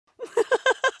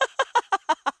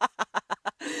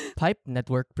Pipe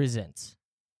Network presents.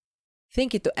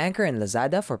 Thank you to Anchor and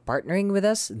Lazada for partnering with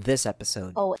us this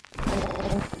episode. Oh,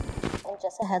 and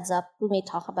just a heads up, we may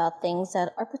talk about things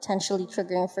that are potentially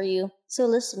triggering for you, so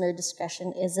listener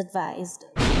discretion is advised.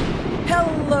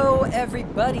 Hello,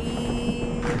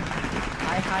 everybody!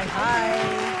 Hi.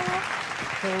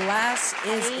 Class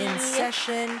is in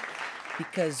session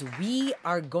because we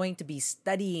are going to be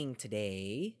studying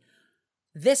today.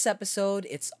 This episode,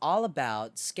 it's all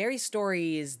about scary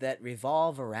stories that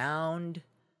revolve around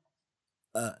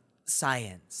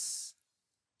science.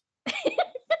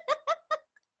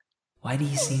 Why do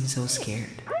you seem so scared?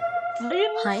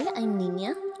 Hi, I'm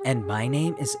Niña. And my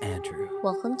name is Andrew.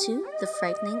 Welcome to the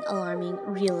Frightening, Alarming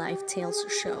Real Life Tales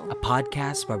Show. A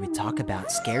podcast where we talk about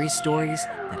scary stories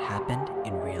that happened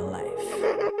in real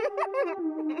life.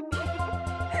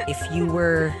 If you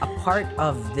were a part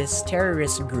of this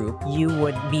terrorist group, you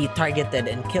would be targeted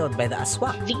and killed by the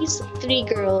aswang. These three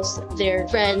girls, their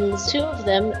friends, two of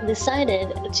them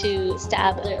decided to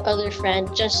stab their other friend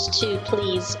just to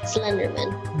please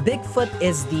Slenderman. Bigfoot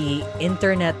is the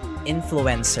internet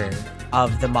influencer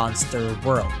of the monster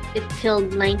world. It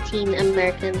killed 19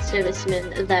 American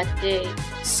servicemen that day.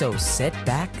 So sit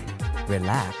back,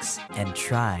 relax, and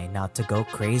try not to go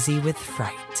crazy with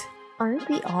fright. Aren't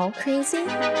we all crazy?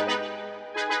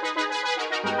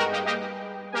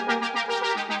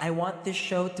 I want this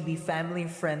show to be family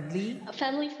friendly.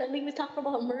 Family friendly, we talk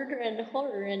about murder and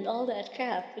horror and all that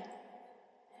crap.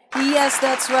 Yes,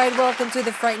 that's right. Welcome to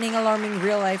the Frightening, Alarming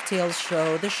Real Life Tales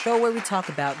Show, the show where we talk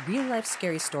about real life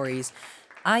scary stories.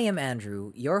 I am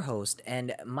Andrew, your host,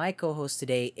 and my co-host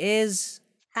today is...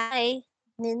 Hi,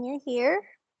 Niña here.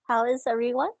 How is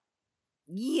everyone?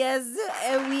 Yes,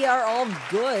 we are all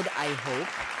good, I hope.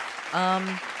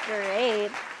 Great.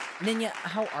 Niña,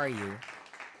 how are you?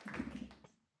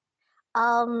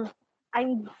 I'm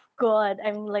good.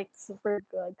 I'm like super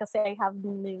good because I have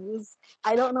news.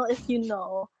 I don't know if you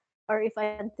know or if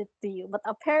I sent it to you, but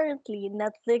apparently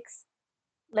Netflix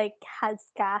like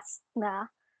has cast na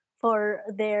for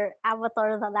their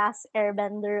Avatar: The Last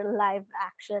Airbender live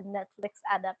action Netflix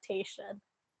adaptation.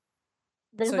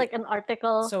 There's So- like an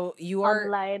article So you're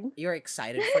online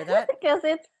excited for that? because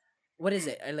it's What is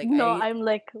it? I'm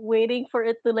like waiting for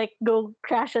it to like go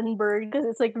crash and burn because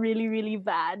it's like really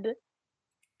bad.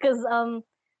 Because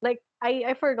like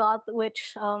I forgot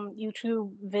which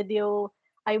YouTube video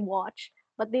I watched,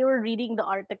 but they were reading the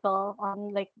article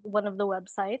on like one of the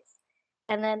websites,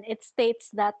 and then it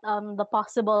states that the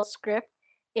possible script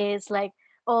is like,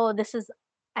 oh, this is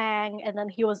Aang, and then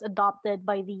he was adopted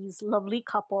by these lovely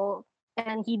couple,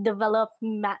 and he developed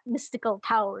mystical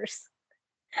powers.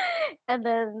 And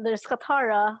then there's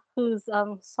Katara, who's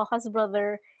Sokka's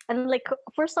brother, and like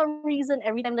for some reason,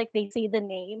 every time like they say the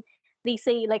name, they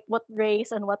say like what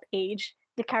race and what age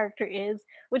the character is,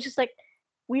 which is like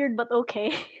weird but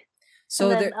okay.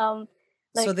 So and there, then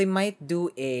so like they might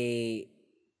do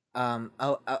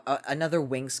another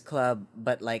Wings Club,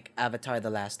 but like Avatar: The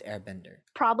Last Airbender.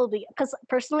 probably because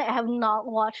personally I have not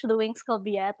watched the Wings Club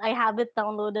yet. I have it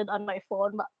downloaded on my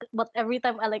phone, but every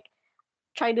time I like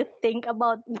try to think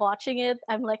about watching it,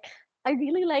 I'm like, I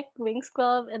really like Wings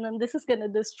Club, and then this is gonna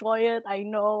destroy it. I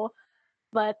know,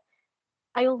 but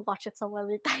I'll watch it some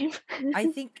other time.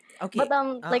 I think okay. But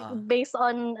like based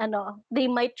on they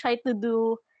might try to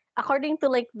do according to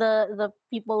like the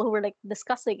people who were like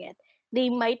discussing it,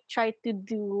 they might try to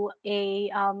do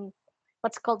a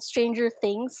what's called Stranger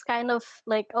Things kind of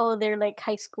like, oh, they're like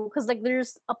high school, because like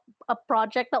there's a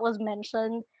project that was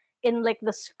mentioned in like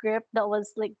the script that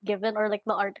was like given, or like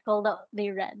the article that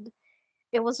they read.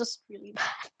 It was just really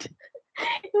bad.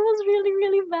 It was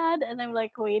really bad, and I'm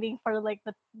like waiting for like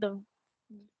the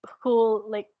cool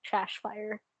like trash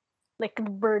fire, like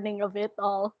burning of it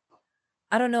all.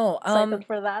 I don't know. Excited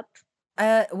for that.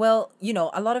 Well,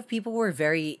 a lot of people were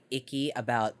very icky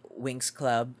about Wings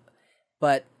Club,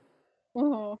 but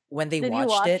when they Did you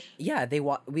watched it, watch? yeah,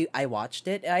 I watched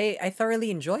it. I thoroughly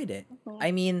enjoyed it.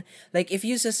 I mean, like if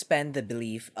you suspend the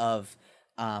belief of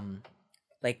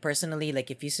like personally, like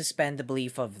if you suspend the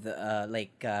belief of the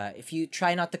if you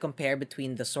try not to compare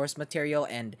between the source material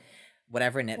and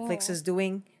whatever Netflix is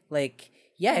doing, like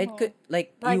yeah, it could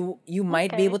like you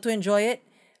might be okay. able to enjoy it.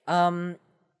 But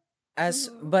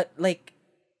like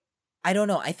I don't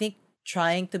know. I think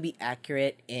trying to be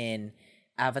accurate in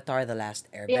Avatar: The Last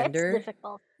Yeah, it's Airbender,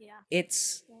 difficult. Yeah,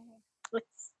 it's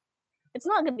it's it's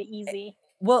not gonna be easy.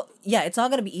 well, yeah, it's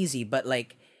not gonna be easy, but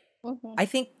like Mm-hmm. I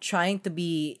think trying to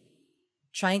be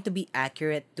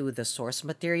accurate to the source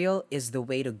material is the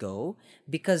way to go,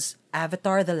 because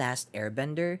Avatar: The Last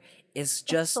Airbender is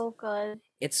just So good.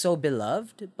 it's so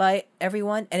beloved by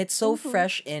everyone, and it's so Mm-hmm.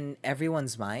 fresh in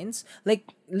everyone's minds.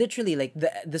 Like literally, like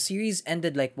the series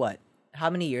ended like what? How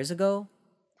many years ago?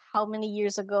 How many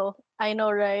years ago? I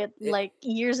know, right? It, Like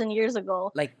years and years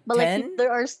ago. like But like ten,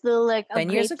 there are still like a 10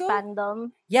 years great ago?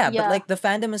 fandom. Yeah, but Yeah, like the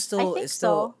fandom I think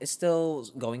so. is still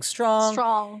going strong.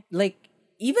 Strong. Like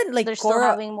even like They're still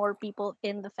having more people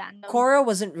in the fandom. Korra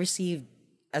wasn't received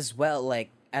as well, like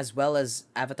as well as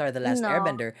Avatar: The Last No,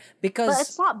 Airbender, but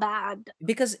it's not bad.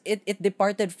 because it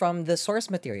departed from the source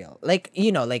material. Like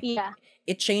like Yeah,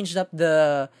 it changed up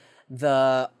the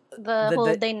the the whole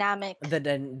the dynamic.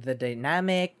 the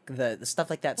dynamic, the stuff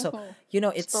like that. So Hmm.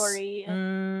 it's Story.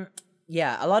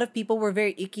 yeah, a lot of people were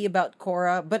very icky about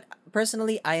Korra, but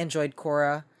personally, I enjoyed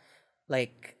Korra.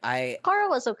 Like Kara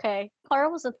was okay. Kara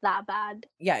wasn't that bad.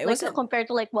 yeah, it Like wasn't. compared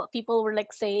to like what people were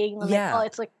like saying, like, oh, Yeah,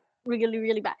 it's like really,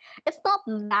 really bad. It's not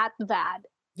that bad.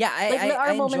 yeah, Like there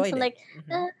I are moments enjoyed when it. like,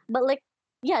 but like,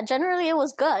 yeah, generally it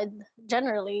was good.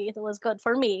 Generally it was good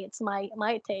for me. It's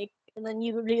my take, and then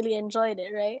you really enjoyed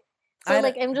it, right? So I don't,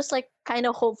 like, I'm just like kind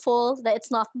of hopeful that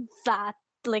it's not that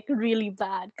like really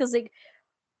bad, because like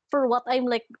for what I'm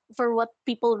like for what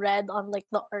people read on like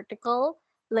the article,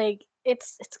 like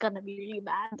it's gonna be really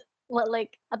bad. But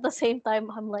like at the same time,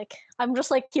 I'm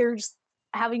just like here just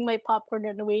having my popcorn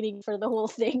and waiting for the whole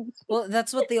thing. well,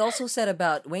 that's what they also said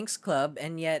about Winx Club,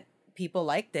 and yet people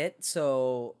liked it.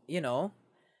 So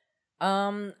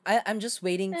I'm just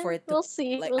waiting for it to We'll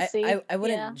see. like We'll see. I Yeah.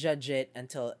 wouldn't judge it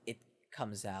until it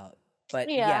comes out. But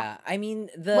Yeah. yeah, I mean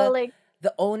But like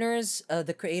the owners,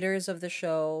 the creators of the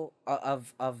show,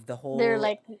 of the they're whole,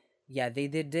 like yeah,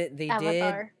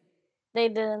 Avatar. They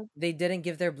didn't. they didn't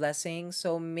give their blessing,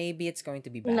 so maybe it's going to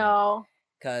be bad No.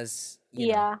 cuz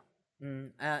Yeah.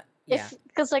 yeah. If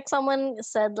because like someone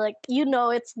said like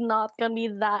it's not gonna be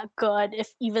that good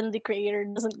if even the creator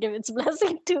doesn't give its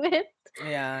blessing to it.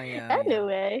 Yeah, yeah, yeah.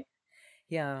 Anyway.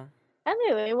 Yeah.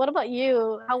 Anyway, what about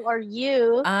you? How are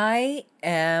you? I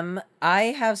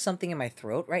have something in my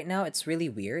throat right now. It's really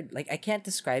weird. Like I can't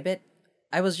describe it.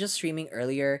 I was just streaming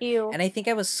earlier You. and I think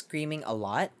I was screaming a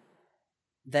lot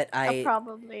that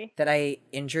Probably. I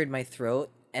injured my throat,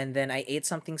 and then I ate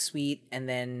something sweet, and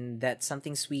then that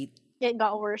something sweet It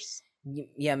got worse.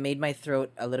 yeah, made my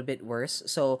throat a little bit worse.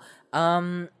 So,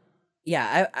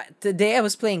 yeah, today I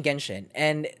was playing Genshin,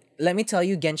 and let me tell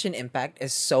you, Genshin Impact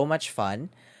is so much fun.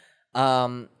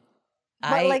 Um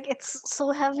But I like it's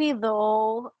so heavy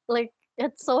though. Like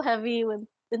it's so heavy with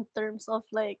in terms of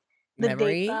like the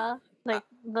memory. data, like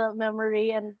the memory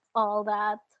and all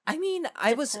that. I mean, It's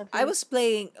I heavy. was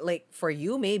playing, like, for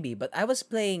you maybe, but I was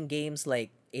playing games like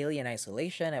Alien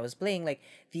Isolation. I was playing like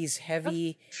these That's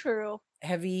true.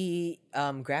 heavy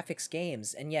graphics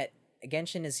games, and yet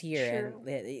Genshin is here, and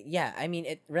True. yeah, I mean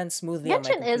it runs smoothly on my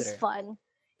Genshin is computer. fun.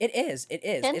 It is. It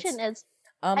is. Genshin is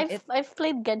It I've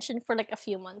played Genshin for like a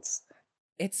few months.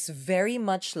 it's very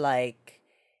much like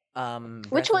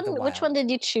Breath of the Which Wild. one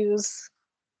did you choose?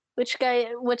 Which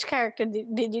character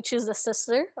did you choose, the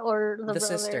sister or the The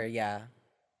sister, brother? yeah.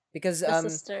 Because The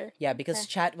sister. yeah, because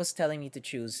Okay. chat was telling me to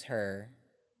choose her.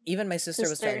 Even my sister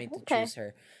was telling Sister. me to Okay. choose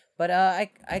her. But I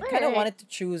kind of Alright. wanted to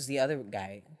choose the other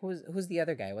guy. Who's the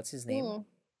other guy? What's his name? Hmm.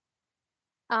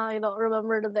 I don't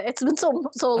remember it's been so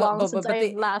long since But I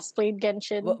they last played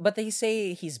Genshin. but they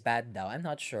say he's bad now. I'm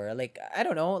not sure. Like I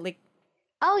don't know. Like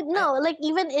Oh I no, like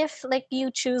even if like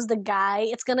you choose the guy,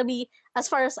 it's gonna be, as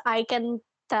far as I can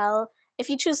tell, if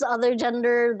you choose the other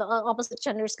gender, the opposite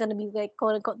gender is gonna be like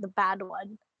quote unquote the bad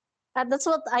one. That's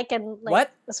what I can like,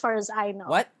 what? as far as I know.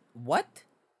 What? What?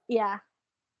 Yeah.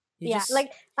 You Yeah. just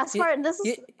Like as you far this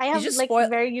you, is I you have just like spoil.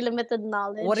 very limited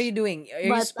What are you knowledge. doing? Are you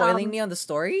But spoiling me on the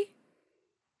story?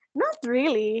 not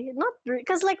really. Not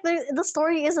because like the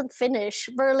story isn't finished.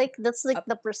 But like that's like Uh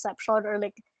the perception, or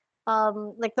like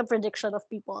the prediction of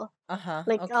people. huh.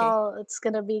 Like, Okay. oh, it's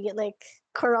gonna be like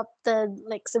corrupted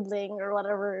like sibling or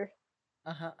whatever.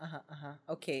 Uh huh. Uh huh. Uh huh.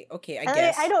 Okay. Okay. I And I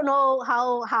guess. don't know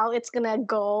how it's gonna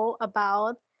go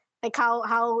about, like how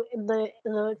the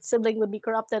sibling would be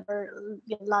corrupted, or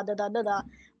la da da da da.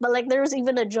 But like there's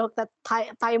even a joke that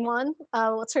Paimon,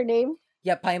 what's her name?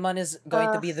 Yeah, Paimon is going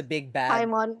to Uh, be the big bad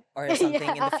Paimon. or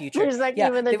something in the Yeah, future. there's like Yeah,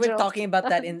 even a they were joke. talking about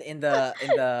that in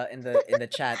the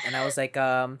chat, and I was like,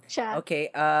 Chat.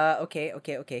 okay,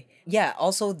 okay. Yeah,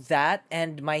 also that,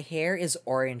 and my hair is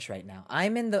orange right now.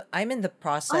 I'm in the Oh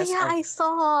process yeah, of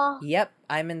Yep,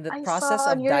 I'm in the I saw process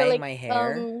on of your dyeing like my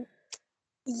hair.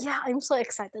 yeah, I'm so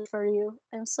excited for you.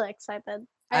 I'm so excited.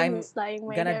 I I'm miss dyeing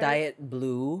my gonna hair. dye it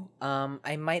blue.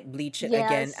 I might bleach it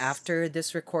again Yes. after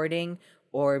this recording,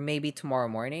 or maybe tomorrow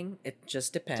morning. It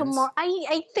just depends. Tomorrow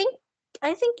I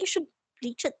think you should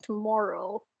bleach it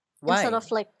tomorrow. instead Why?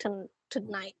 of like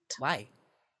tonight. Why?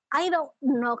 I don't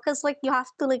know, cause like you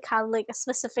have to like have like a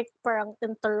specific parang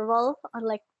interval on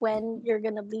like when you're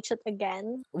gonna bleach it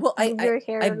again. Well, Give your I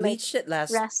hair like bleached it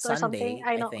last rest or something. Sunday,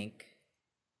 I I know. think.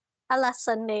 Last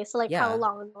Sunday. So like how Yeah,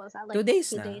 long ago was that? Like 2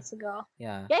 days 2 days now. ago.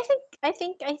 Yeah. Yeah, I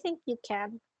think you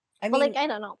can. I But like mean, I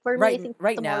don't know. For me, I right think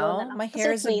right tomorrow na now, lang.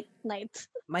 Kasi it's late night.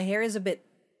 my hair is a bit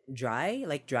dry,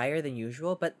 like drier than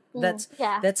usual, but Yeah,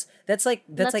 that's that's like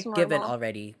given normal.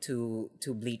 already to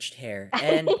bleached hair.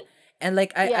 And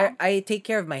like Yeah. I take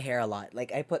care of my hair a lot.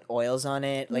 Like I put oils on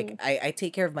it. Like Mm. I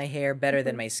take care of my hair better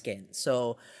than Mhm. my skin.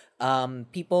 So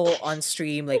people on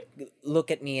stream like look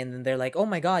at me and they're like, "Oh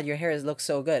my god, your hair looks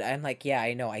so good." I'm like, "Yeah,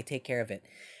 I know. I take care of it.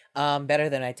 Better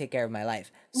than I take care of my life."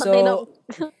 But they don't.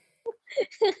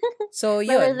 So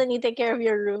Better yun. than you take care of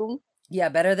your room. Yeah,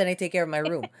 better than I take care of my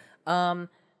room. Um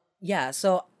yeah,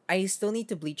 so I still need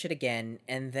to bleach it again,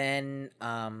 and then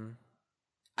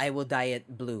I will dye it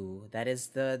blue. That is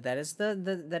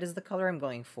the color I'm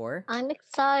going for. I'm And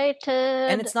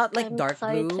excited. it's not like I'm dark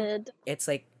blue. excited. It's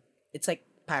like it's like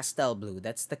pastel blue.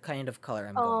 That's the kind of color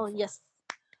I'm going Oh for. yes,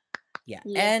 Yeah.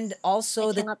 And yes. I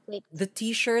also cannot wait. the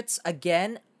t-shirts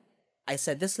again, I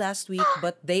said this last week,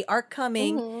 but they are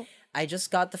coming. Hmm. I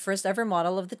just got the first ever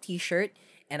model of the t-shirt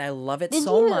and I love it Did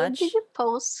so you much.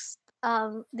 post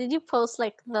did you post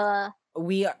like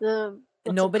We are the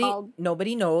what's it called?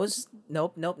 nobody knows.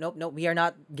 Nope, nope, nope, nope. We are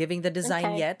not giving the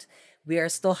design Okay. yet. We are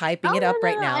still hyping Oh it no up no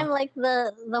right no! I'm now. like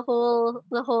the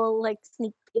whole like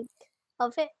sneak peek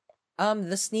of it.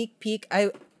 The sneak peek, I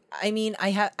mean,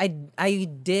 I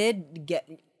did get,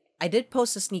 I did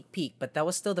post a sneak peek, but that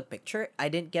was still the picture. I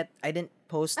didn't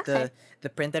post Okay. the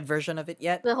printed version of it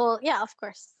yet. The whole yeah, of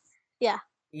course. Yeah.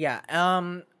 Yeah.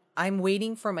 I'm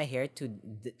waiting for my hair to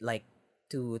like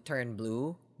to turn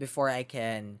blue before I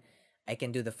can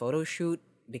do the photo shoot,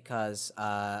 because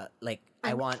like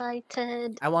I'm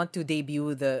excited. I want to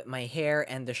debut the my hair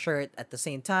and the shirt at the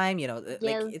same time, you know, like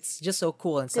Yes, it's just so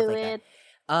cool and stuff do like that. it.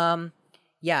 Um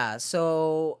yeah,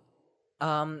 so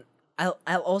um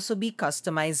I'll also be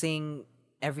customizing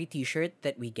every t-shirt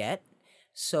that we get.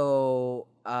 So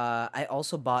I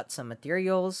also bought some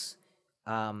materials.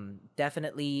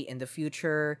 Definitely in the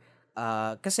future,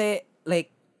 kasi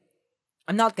like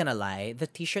I'm not gonna lie, the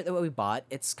t-shirt that we bought,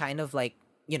 it's kind of like,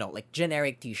 you know, like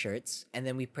generic t-shirts and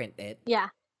then we print it, Yeah.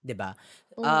 'di ba?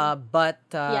 Hmm. But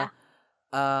Yeah.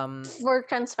 um For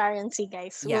transparency,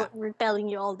 guys, yeah, we're telling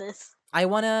you all this. I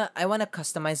wanna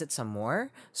customize it some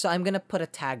more. So I'm gonna put a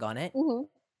tag on it, Hmm.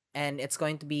 and it's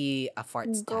going to be a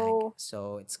farts tag. Go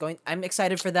So it's going, I'm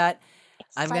excited for that.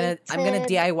 I'm gonna excited,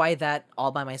 DIY that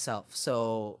all by myself.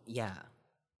 So yeah.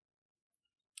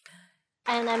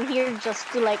 and I'm here just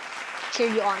to like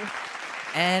cheer you on.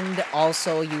 And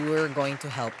also you were going to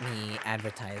help me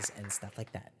advertise and stuff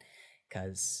like that.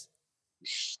 Cause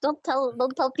Shh, don't tell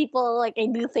people like I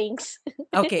do things.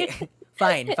 okay,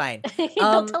 fine, fine.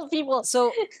 Don't tell people.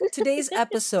 So today's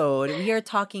episode we are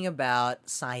talking about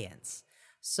science.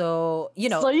 So, you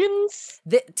know, Science.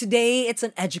 today it's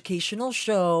an educational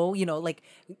show, you know, like,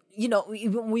 you know,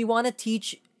 we want to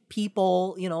teach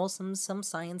people, you know, some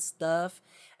science stuff.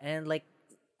 And like,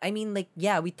 I mean, like,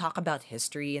 yeah, we talk about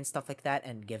history and stuff like that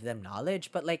and give them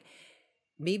knowledge, but like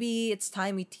maybe it's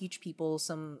time we teach people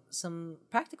some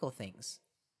practical things.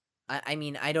 I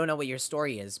mean, I don't know what your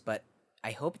story is, but I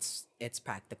hope it's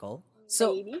practical.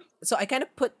 So Maybe. so I kind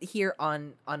of put here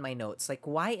on my notes, like,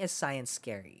 why is science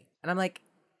scary? And I'm like,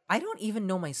 I don't even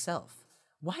know myself.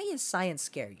 Why is science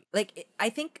scary? Like, I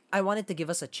think I wanted to give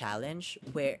us a challenge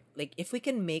where, like, if we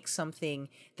can make something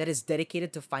that is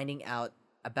dedicated to finding out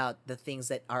about the things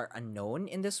that are unknown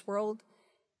in this world,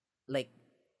 like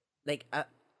like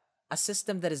a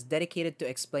system that is dedicated to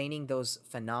explaining those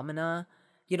phenomena,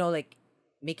 you know, like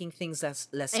making things less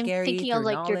I'm scary thinking of through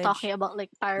like you're knowledge. talking about like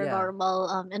Yeah.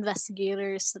 paranormal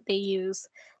investigators that they use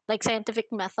like scientific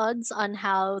methods on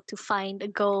how to find a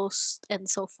ghost and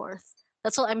so forth.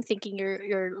 That's what I'm thinking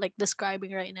you're like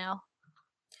describing right now.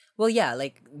 Well, yeah,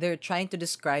 like they're trying to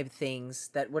describe things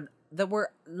that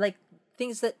were like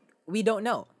things that we don't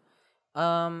know.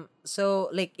 So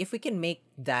like if we can make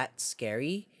that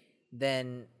scary,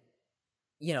 then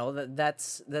you know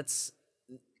that's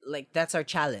like that's our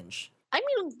challenge. I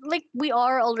mean, like we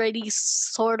are already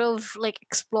sort of like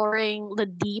exploring the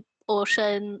deep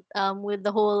ocean with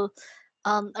the whole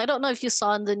I don't know if you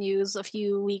saw in the news a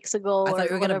few weeks ago I thought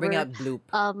you or were gonna bring whatever. out bloop.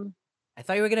 Um I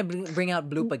thought you were gonna bring out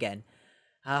bloop again.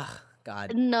 Ah,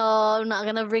 God. no, I'm not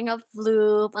gonna bring up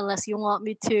Bloop unless you want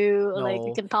me to. Like we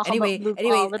No. can talk about Anyway, Bloop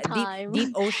all anyway, the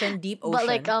time. deep But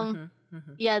like ocean. Mhm.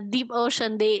 Yeah, deep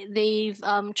ocean. They've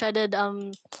treaded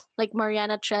like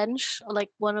Mariana Trench, like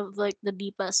one of like the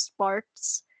deepest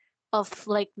parts of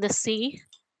like the sea.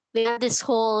 They had this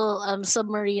whole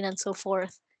submarine and so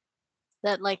forth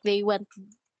that like they went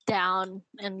down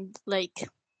and like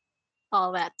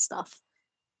all that stuff.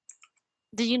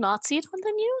 Did you not see it on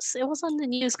the news? It was on the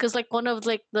news because like one of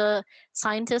like the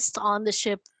scientists on the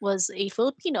ship was a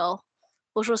Filipino,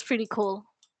 which was pretty cool.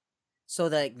 So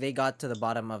that they got to the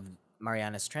bottom of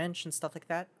Mariana's Trench and stuff like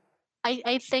that.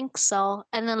 I think so.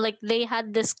 And then like they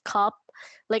had this cup,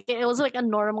 like it was like a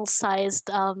normal sized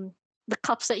the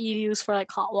cups that you use for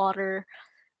like hot water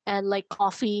and like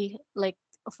coffee, like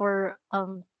for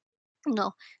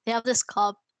no, they have this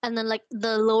cup, and then like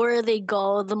the lower they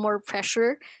go, the more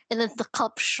pressure, and then the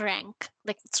cup shrank.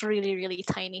 Like it's really really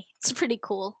tiny. It's pretty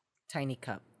cool. Tiny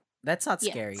cup. That's not Yeah,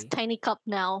 it's a scary. tiny cup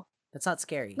now. That's not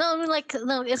scary. No, I mean like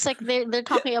no, it's like they're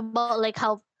talking about like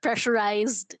how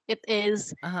pressurized it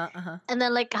is, and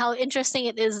then like how interesting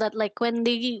it is that like when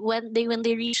they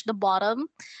reached the bottom,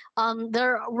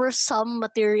 there were some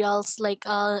materials like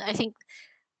I think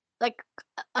like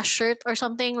a shirt or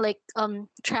something like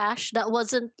trash that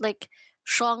wasn't like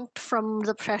shrunk from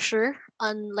the pressure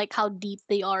on like how deep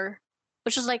they are,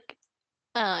 which is like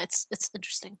it's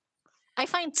interesting. I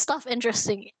find stuff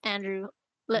interesting, Andrew.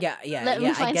 Let me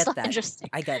I find get stuff that. interesting.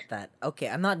 I get that. Okay,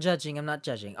 I'm not judging. I'm not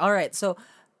judging. All right. So,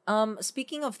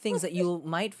 speaking of things that you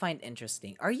might find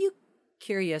interesting, are you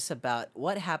curious about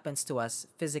what happens to us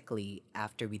physically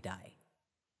after we die?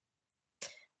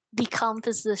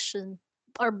 Decomposition.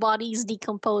 Our bodies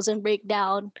decompose and break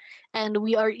down, and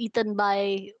we are eaten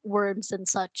by worms and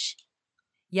such.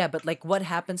 Yeah, but like what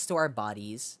happens to our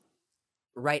bodies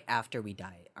right after we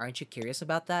die? Aren't you curious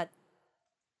about that?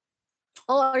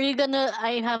 Oh, are you gonna?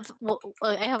 I have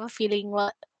a feeling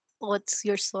what's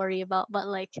your story about, but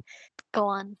like, go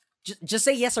on. Just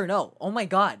say yes or no. Oh my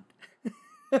god.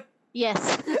 Yes.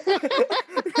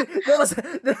 That was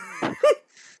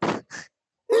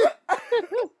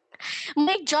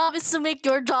My job is to make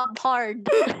your job hard.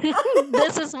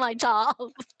 This is my job.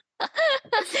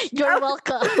 You're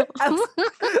welcome.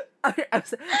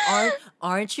 I'm,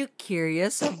 aren't you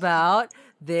curious about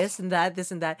this and that,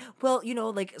 this and that? Well,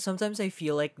 like sometimes I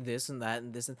feel like this and that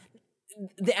and this and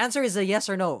the answer is a yes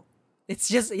or no. It's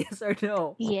just a yes or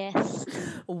no. Yes.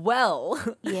 Well,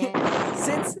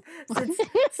 Yes. since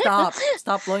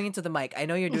stop blowing into the mic. I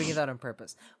know you're doing that on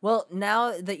purpose. Well,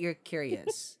 now that you're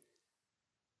curious,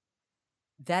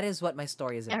 that is what my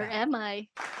story is Or about. am I?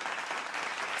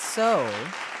 So,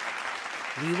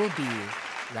 we will be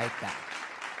right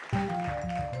back.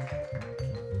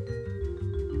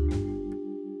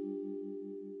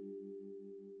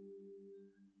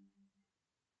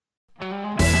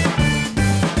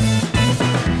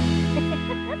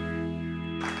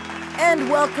 And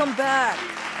welcome back.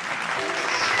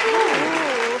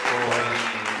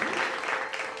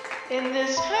 In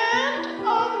this hand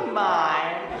of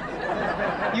mine,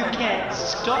 you can't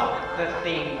stop the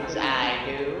things I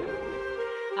do.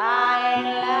 I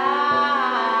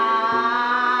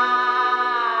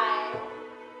lie.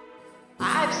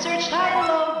 I've searched high and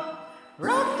low,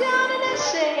 wrote down an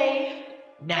essay.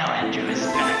 Now Andrew is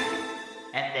back,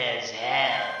 and there's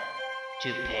hell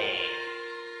to pay.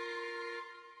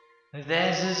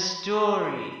 There's a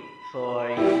story for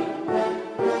you.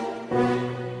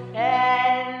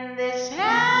 And this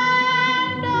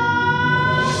hand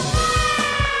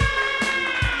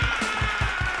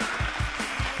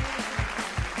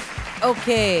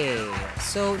Okay,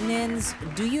 so Nins,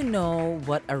 do you know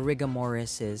what a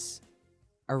rigomoris is?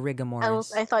 A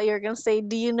rigomoris. I thought you were gonna say,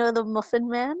 "Do you know the Muffin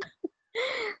Man?"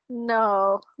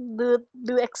 No.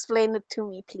 Do explain it to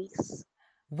me, please.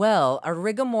 Well, a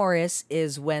rigomoris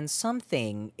is when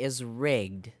something is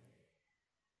rigged.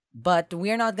 But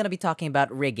we're not gonna be talking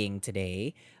about rigging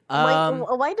today.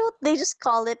 Why don't they just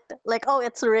call it like, oh,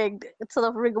 it's rigged instead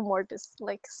of rigor mortis?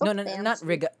 Like so no, not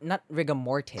fancy. not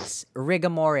rigamortis.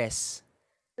 Rigomoris.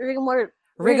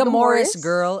 Rigomoris,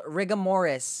 girl.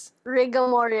 Rigomoris.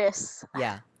 Rigomoris.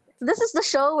 Yeah. This is the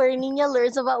show where Niña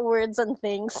learns about words and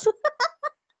things.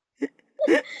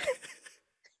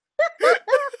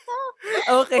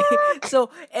 Okay. So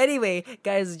anyway,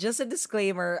 guys, just a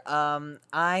disclaimer.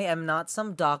 I am not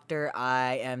some doctor.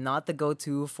 I am not the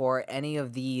go-to for any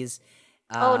of these.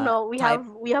 Oh no, we have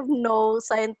no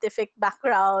scientific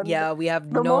background. Yeah, we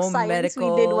have The no most science we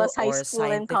medical did was high or school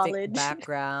and scientific college.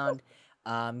 background.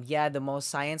 Yeah, the most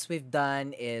science we've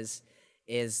done is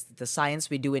the science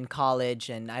we do in college,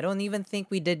 and I don't even think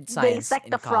we did science Dissect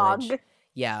in the college. frog.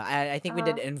 Yeah, I think we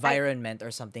did Uh, environment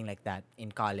or something like that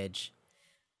in college.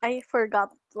 I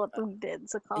forgot what we did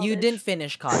sa You didn't college.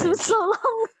 finish college. So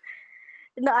long.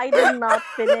 No, I did not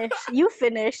finish. You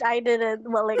finished. I didn't.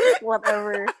 Well, like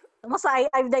whatever. Basta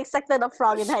I dissected a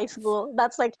frog in high school.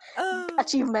 That's like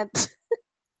achievement.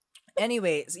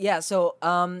 Anyways, yeah, so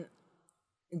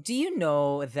do you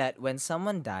know that when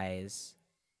someone dies,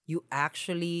 you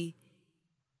actually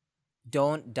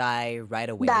don't die right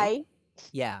away? Die.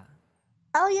 Yeah.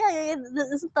 Oh yeah.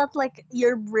 Isn't that like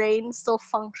your brain still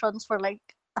functions for like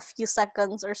a few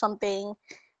seconds or something,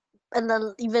 and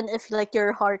then even if like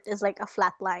your heart is like a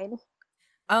flat line,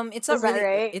 It's is not that really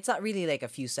right? it's not really like a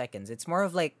few seconds. It's more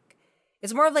of like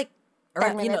 10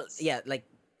 around, minutes. yeah, like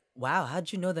wow,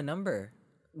 how'd you know the number?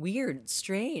 Weird,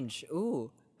 strange.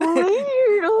 Ooh.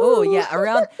 Weird. Oh, Ooh. yeah,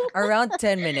 around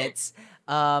 10 minutes.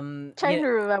 Trying to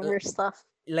remember stuff.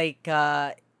 Like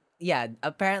yeah,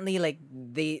 apparently like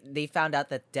they found out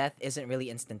that death isn't really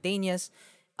instantaneous.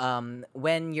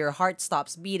 When your heart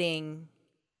stops beating,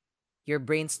 your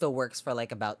brain still works for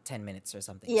like about 10 minutes or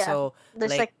something. Yeah, So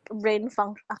there's like like brain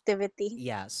function activity.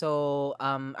 yeah, so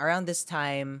around this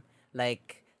time,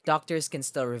 like doctors can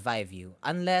still revive you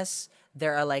unless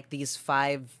there are like these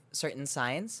five certain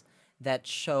signs that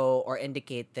show or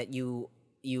indicate that you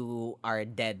are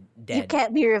dead You dead.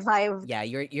 can't be revived. Yeah,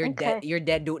 you're dead, Okay. you're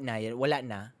dead na, wala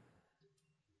na.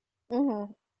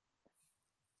 Mm-hmm.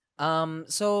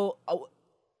 So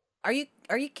are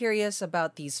you curious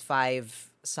about these five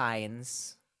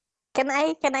signs? Can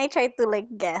I try to like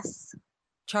guess?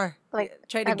 Char, Like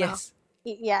try to I don't know. guess.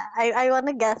 Yeah, I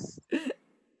wanna guess.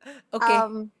 Okay.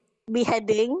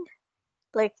 Beheading.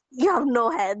 Like you have no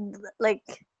head. Like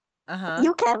Uh-huh.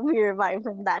 you can't be revived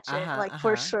from that shit. Uh-huh. Like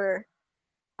for Uh-huh. sure.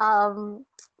 Um,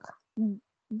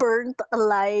 burnt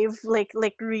alive. Like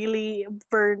really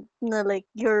burnt. Like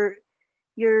your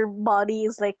body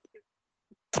is like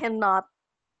cannot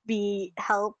be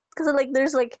helped because like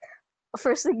there's like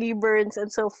first degree burns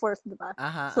and so forth, diba?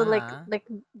 Uh-huh. So Uh-huh. like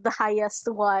the highest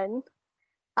one.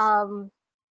 Um,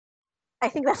 I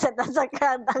think that's it. That's like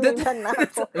That, dagdagan na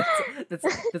that's, ako. that's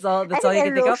that's all I that's all think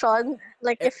you can think of. erosion.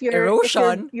 Like if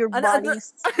Erosion? your Ano ano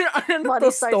body to, starts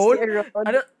to stone? erode.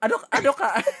 Ano ka?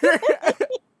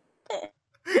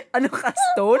 Ano ka,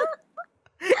 stone?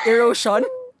 Erosion?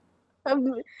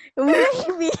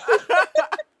 Maybe.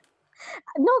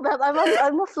 No, but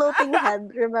I'm a floating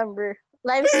head. Remember,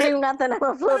 live stream natin. I'm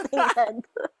a floating head.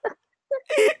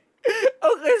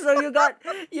 Okay, so you got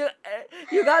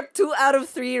 2 out of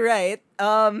 3 right.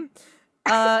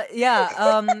 Yeah.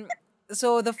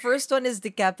 So the first one is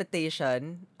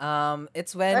decapitation.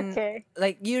 It's when, Okay.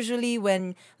 like, usually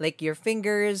when like your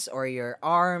fingers or your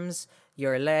arms,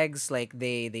 your legs, like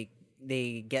they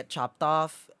get chopped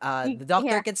off. The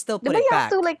doctor Yeah. can still But put it you have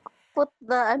to back. like put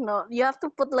the no. You have to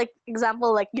put like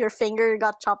example like your finger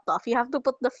got chopped off. You have to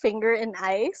put the finger in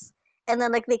ice, and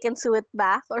then like they can sew it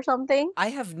back or something.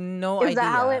 I have no Is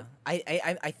that how it?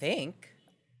 idea. I think.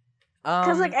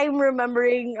 Because like Um. I'm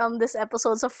remembering this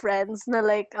episodes of Friends na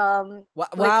like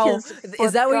Wow. his Is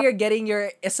foot that where got you're getting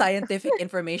your scientific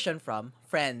information from?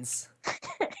 Friends.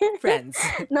 Friends.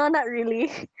 no, not really.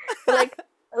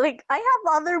 Like I have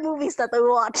other movies that I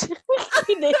watch.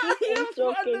 Kidding. I'm You have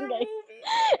joking, other guys. movies.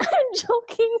 I'm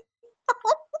joking.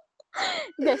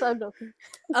 Guys, I'm joking.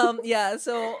 Yeah,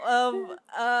 so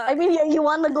I mean, you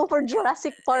want to go for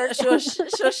Jurassic Park and shush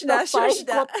the na, shush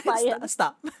na. what science?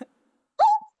 Stop.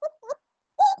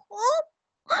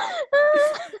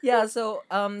 Yeah, so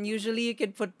usually you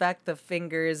can put back the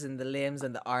fingers and the limbs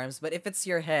and the arms, but if it's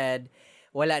your head,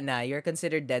 wala na, you're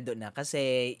considered dead na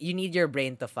kasi you need your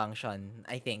brain to function.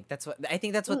 I think that's what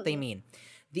they Mm-mm. mean.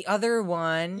 The other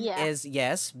one Yeah. is,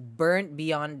 yes, burnt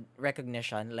beyond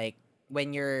recognition, like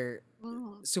when you're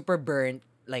Mhm. super burnt,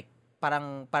 like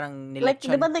parang Like,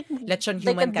 di ba, lechon like a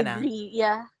human ka na. degree,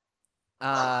 yeah.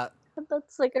 Uh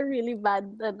That's like a really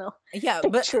bad, yeah,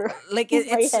 but picture like in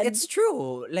my head. it's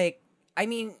true. Like, I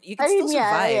mean, you can I still mean,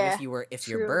 yeah, survive yeah, if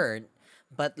you're true. burnt,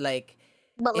 but like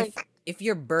But if like if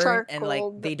you're burnt and like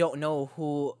charcoal, they don't know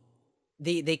who,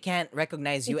 they can't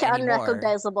recognize you it's anymore.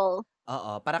 unrecognizable.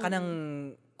 Oo, para ka Mm. ng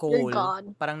You're coal, gone.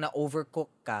 parang na overcook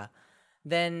ka,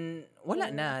 then wala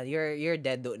Mm. na, you're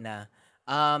dead do na.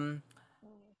 Um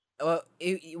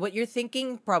what you're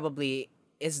thinking probably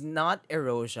is not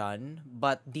erosion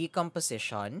but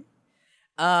decomposition.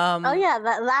 Oh Um yeah,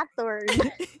 that word.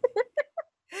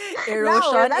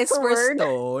 Erosion That's is a for word.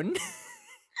 stone.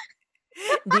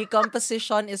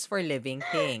 Decomposition is for living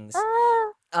things.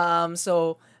 Ah,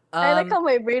 So I like how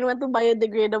my brain went to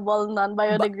biodegradable,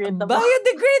 non-biodegradable.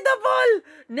 biodegradable,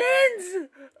 Nens.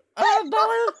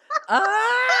 Bawal.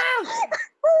 Ah.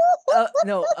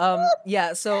 No.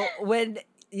 Yeah. So when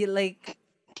you like,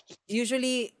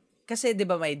 usually, kasi 'di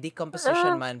ba may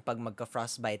decomposition man pag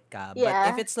magka-frostbite ka. But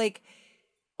if Yeah. it's like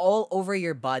all over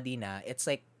your body na, it's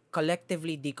like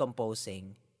collectively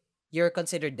decomposing, you're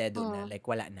considered dead na, Mm. like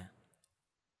wala na.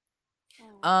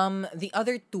 Mm. The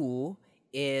other two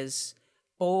is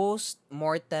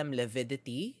post-mortem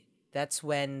lividity. That's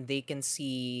when they can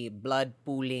see blood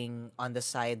pooling on the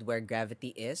side where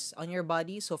gravity is on your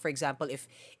body. So for example,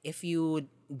 if you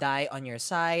die on your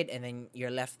side and then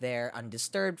you're left there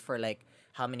undisturbed for like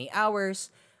how many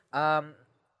hours, um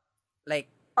like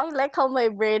I like how my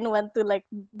brain went to like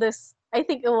this. I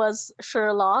think it was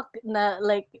Sherlock. Na,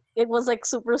 like it was like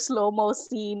super slow mo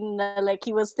scene. Na, like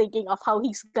he was thinking of how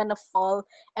he's gonna fall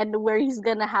and where he's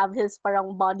gonna have his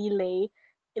parang body lay.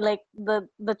 Like the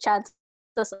chances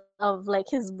of like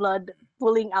his blood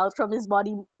pulling out from his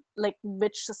body, like which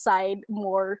side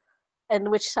more, and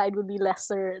which side would be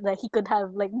lesser. That he could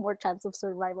have like more chance of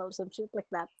survival or some shit like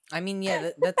that. I mean,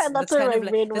 yeah, that's And that's where my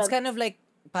brain that's went. kind of like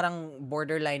parang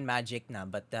borderline magic na,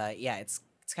 but yeah, it's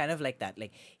kind of like that.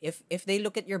 Like if they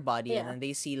look at your body and Yeah. then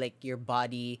they see like your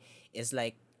body is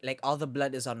like all the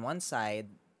blood is on one side,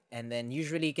 and then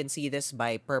usually you can see this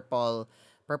by purple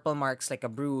marks like a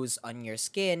bruise on your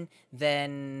skin,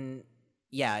 then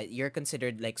yeah, you're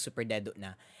considered like super dead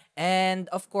na. And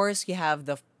of course, you have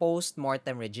the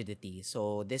post-mortem rigidity.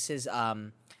 So this is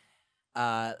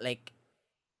like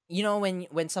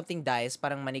when something dies,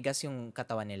 parang manigas yung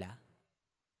katawan nila.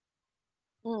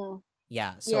 Mm.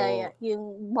 Yeah, Yeah, yeah. so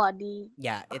Yung body.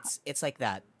 yeah, it's like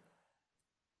that.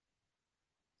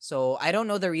 So I don't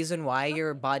know the reason why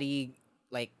your body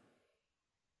like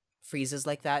freezes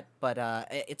like that, but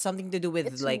it's something to do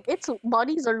with like It's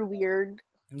bodies are weird.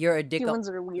 your Humans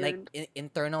are like weird.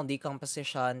 internal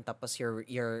decomposition, tapos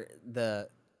your the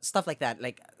stuff like that,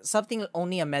 like something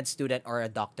only a med student or a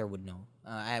doctor would know.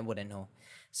 I wouldn't know.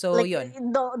 So Like yun.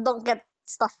 don't get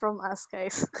stuff from us,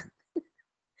 guys.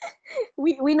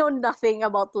 We know nothing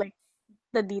about like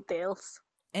the details.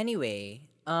 Anyway,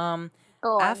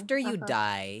 Go on. after you Uh-huh.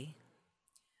 die,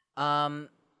 um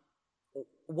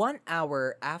 1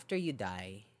 hour after you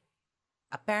die,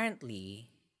 apparently,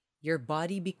 your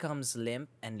body becomes limp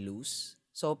and loose.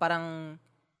 So parang,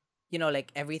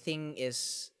 like everything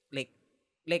is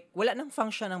like wala nang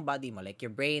function ng body mo. Like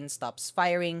your brain stops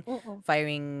firing, Mm-mm.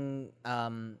 firing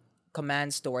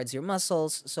commands towards your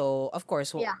muscles. So of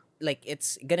course, Yeah. like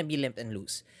it's gonna be limp and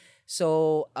loose.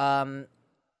 So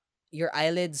your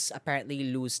eyelids apparently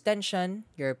lose tension,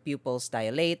 your pupils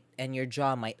dilate, and your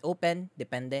jaw might open,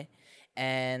 depende.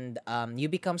 And you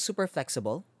become super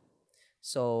flexible.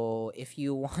 So if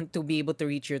you want to be able to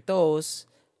reach your toes,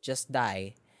 just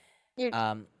die. You,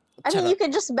 Um, I mean, you charot.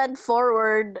 can just bend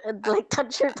forward and like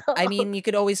touch your toe. I mean, you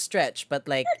could always stretch, but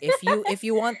like if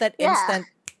you want that Yeah. instant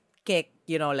kick,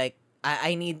 like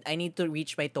I need to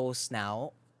reach my toes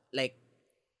now, like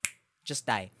just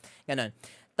die. Ganon.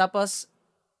 Tapos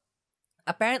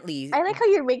apparently I like how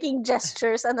you're making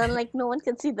gestures and then like no one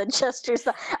can see the gestures.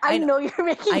 I I kn- know you're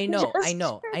making I know, I gestures.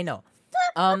 know, I know.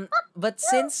 But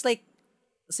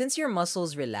since your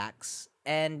muscles relax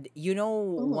and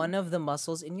Mhm. one of the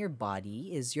muscles in your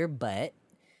body is your butt,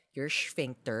 your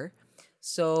sphincter.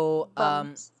 So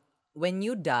Bumps. when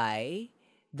you die,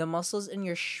 the muscles in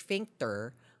your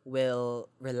sphincter will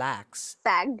relax,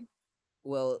 Sag.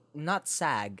 will not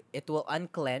sag, it will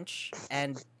unclench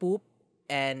and poop,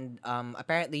 and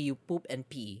apparently you poop and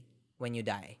pee when you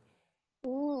die.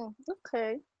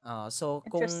 Okay. So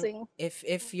kung Interesting.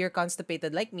 if you're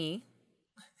constipated like me,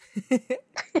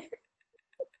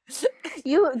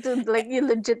 You dude, like you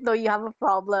legit know you have a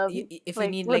problem if you like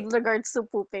need with like regards to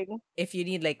pooping. if you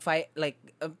need like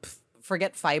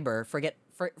forget fiber, forget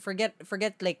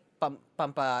like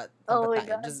Oh my pampatay,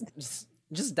 god.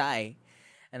 just die,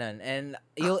 and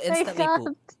Oh you'll my instantly god.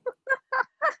 poop.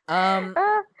 Um,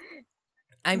 Ah,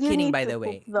 I'm you kidding need by to the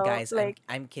poop way, though. guys. I'm Like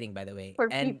I'm kidding by the way, for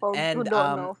and people who and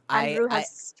don't know, I Andrew I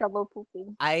has trouble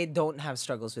pooping. I don't have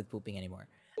struggles with pooping anymore.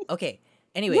 Okay.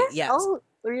 Anyway, Yes. yeah, Oh,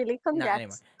 really? not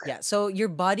anymore. Congrats. Yeah, so your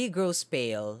body grows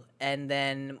pale, and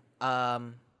then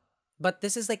but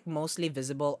this is like mostly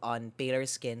visible on paler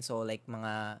skin, so like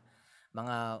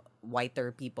mga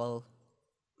whiter people,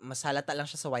 mas halata lang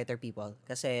siya sa whiter people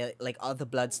kasi like all the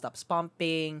blood stops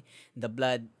pumping, the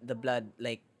blood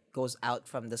like goes out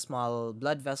from the small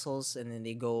blood vessels and then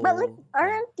they But like, go,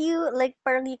 yeah. aren't you like,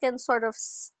 apparently you can sort of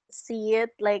see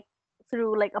it like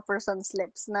through like a person's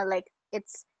lips? Na like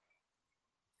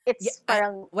Yeah, it's I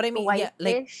parang what I mean, yeah,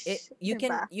 like whitish, you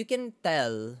can diba?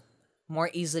 tell more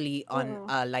easily on Mm.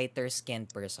 a lighter skinned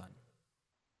person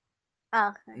Ah,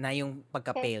 okay. na yung Okay.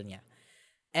 pagka-pale niya.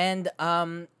 And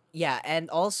yeah, and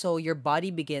also your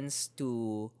body begins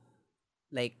to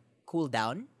like cool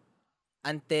down.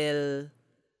 until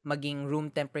maging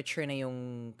room temperature na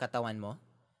yung katawan mo.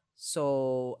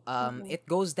 So, it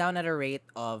goes down at a rate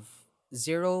of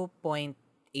 0.83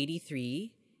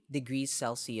 degrees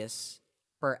Celsius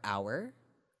per hour.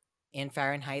 In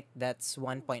Fahrenheit, that's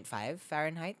 1.5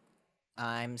 Fahrenheit.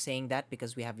 I'm saying that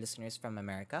because we have listeners from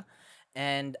America.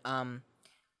 And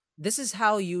this is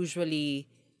how usually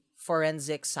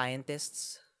forensic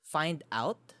scientists find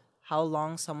out how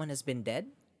long someone has been dead.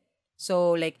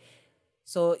 So like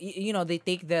they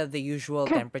take the usual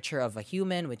temperature of a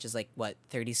human, which is like what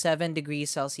 37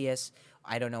 degrees Celsius.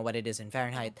 I don't know what it is in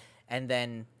Fahrenheit. And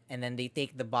then they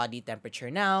take the body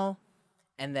temperature now,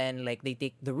 and then like they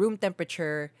take the room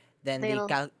temperature, then They'll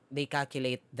they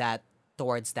calculate that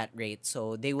towards that rate.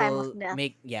 So they time of will death.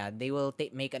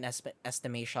 make an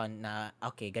estimation na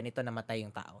okay, ganito namatay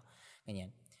yung tao.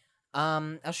 Ganyan.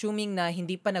 Assuming na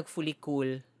hindi pa nag-fully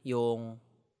cool yung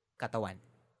katawan.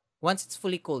 Once it's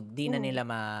fully cooled, di na nila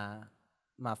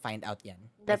ma-find out yan.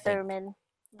 Determine.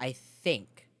 I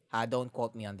think. Don't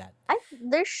quote me on that.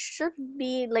 There should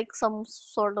be like some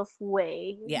sort of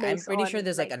way. Yeah, I'm based pretty on, sure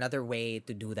there's like another way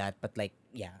to do that, but like,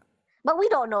 yeah. But we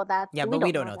don't know that. Yeah, but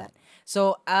we don't know that.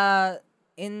 So,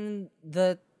 in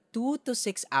the 2 to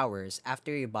 6 hours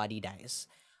after your body dies,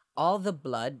 all the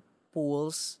blood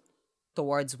pools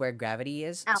towards where gravity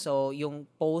is. Ow. So, yung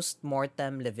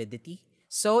post-mortem lividity.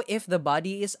 So, if the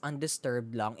body is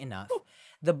undisturbed long enough,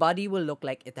 the body will look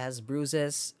like it has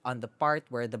bruises on the part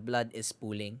where the blood is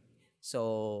pooling.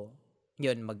 So,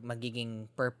 yun,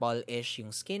 magiging purple-ish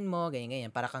yung skin mo,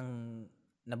 ganyan-ganyan. Para kang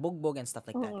nabugbog and stuff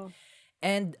like that.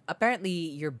 And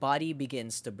apparently, your body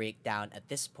begins to break down at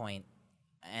this point,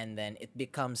 and then it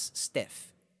becomes stiff.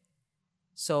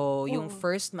 So, yung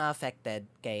first ma-affected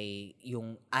kay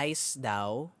yung eyes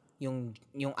daw, yung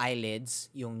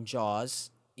eyelids, yung jaws,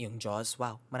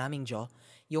 wow, maraming jaw.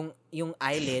 Yung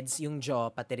eyelids, yung jaw,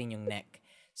 pati rin yung neck.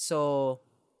 So,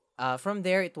 from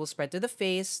there, it will spread to the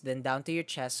face, then down to your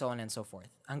chest, so on and so forth.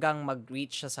 Hanggang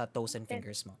mag-reach siya sa toes and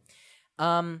fingers mo.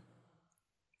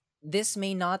 This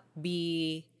may not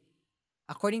be,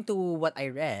 according to what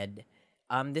I read,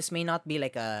 this may not be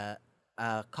like a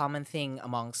common thing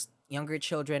amongst younger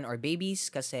children or babies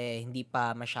kasi hindi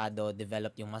pa masyado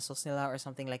developed yung muscles nila or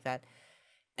something like that.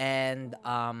 And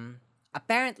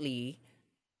apparently,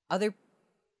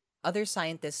 other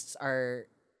scientists or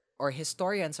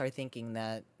historians are thinking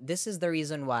that this is the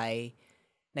reason why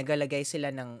nagalagay sila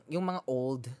ng yung mga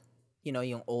old,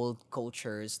 yung old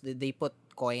cultures, they put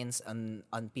coins on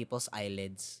people's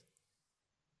eyelids.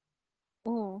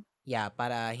 Yeah,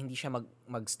 para hindi siya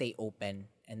magstay open,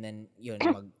 and then yun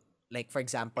like for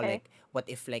example, Okay. like what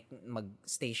if like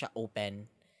magstay siya open,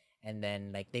 and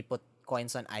then like they put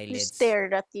coins on He eyelids.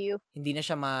 stared at you. Hindi na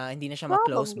siya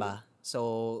ma-close Probably. ba?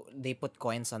 So they put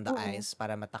coins on the eyes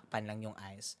para matakpan lang yung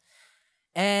eyes.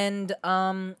 And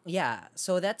yeah,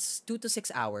 so that's 2 to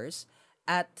 6 hours.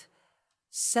 At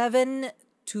 7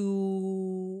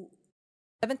 to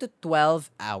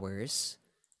 12 hours,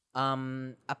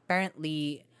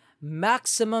 apparently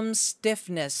maximum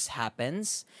stiffness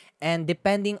happens, and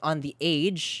depending on the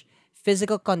age,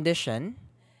 physical condition,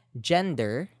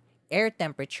 gender, air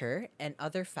temperature, and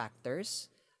other factors,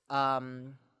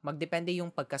 magdepende yung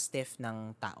pagka-stiff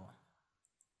ng tao.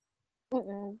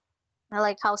 I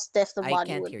like how stiff the I body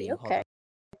can't would hear be. you. Hold Okay.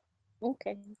 on.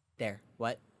 Okay. There.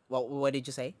 What did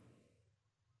you say?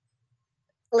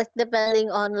 Like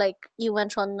depending on like you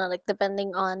mentioned like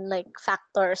depending on like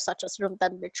factors such as room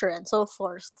temperature and so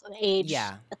forth, age,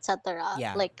 Yeah. etc.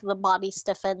 Yeah. Like the body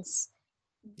stiffens.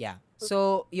 Yeah.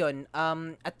 So, yun,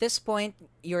 at this point,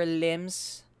 your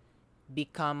limbs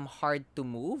become hard to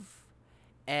move,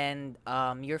 and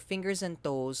your fingers and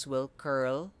toes will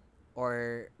curl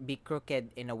or be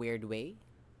crooked in a weird way.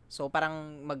 So,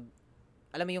 parang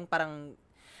alam mo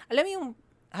yung,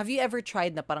 have you ever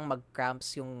tried na parang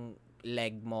mag-cramps yung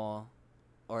leg mo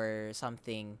or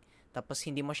something, tapos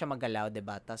hindi mo siya magalaw,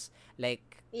 diba? Tapos,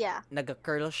 like, Yeah.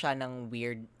 nag-curl siya ng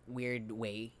weird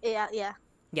way. Yeah. Yeah.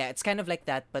 Yeah, it's kind of like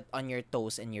that, but on your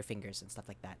toes and your fingers and stuff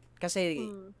like that. Kasi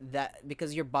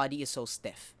because your body is so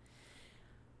stiff.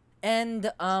 And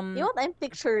You know what I'm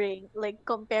picturing? Like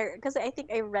compare because I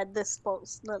think I read this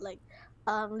post that like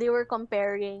they were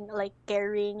comparing like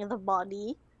carrying the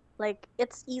body. Like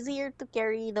it's easier to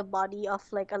carry the body of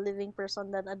like a living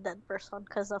person than a dead person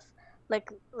because of like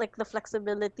the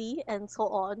flexibility and so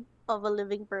on of a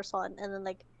living person, and then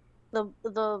like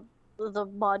the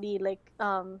body like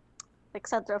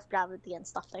center of gravity and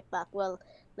stuff like that. Well,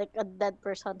 like a dead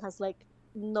person has like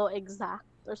no exact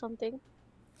or something,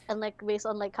 and like based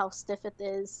on like how stiff it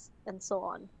is and so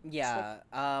on. yeah,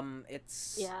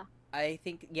 it's Yeah. I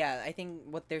think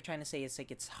what they're trying to say is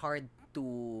like it's hard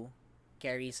to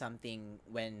carry something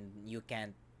when you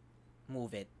can't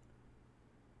move it.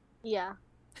 Yeah.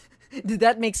 Did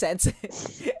that make sense?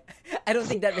 I don't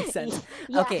think that makes sense.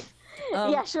 Yeah. Okay.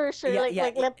 Yeah, sure, sure. Yeah, Like yeah,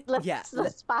 like let yeah.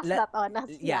 let's pass Let that on us.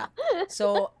 yeah. Yeah.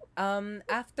 So,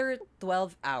 after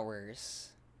 12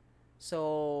 hours,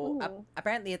 so Mhm.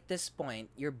 apparently at this point,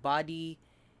 your body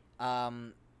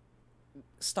um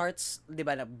starts, 'di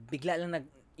ba, na bigla lang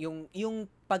yung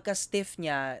pagka-stiff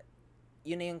niya,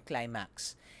 yun na yung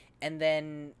climax. And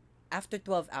then after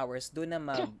 12 hours, doon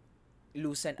na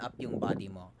loosen up yung body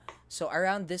mo. So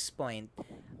around this point,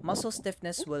 muscle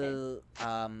stiffness Okay. will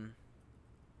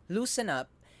loosen up,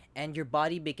 and your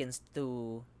body begins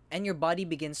to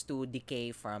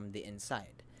decay from the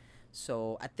inside.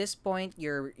 So at this point,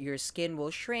 your skin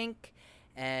will shrink,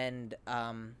 and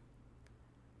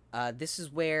this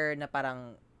is where na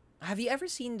parang, have you ever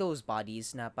seen those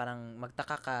bodies na parang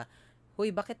magtaka ka,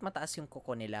 huy, bakit mataas yung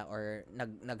kuko nila or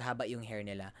naghaba yung hair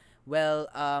nila? Well,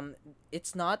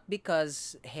 it's not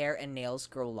because hair and nails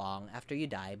grow long after you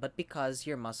die, but because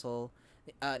your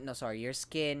no, sorry, your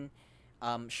skin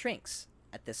shrinks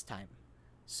at this time.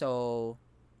 So,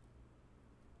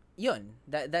 yun,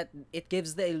 that it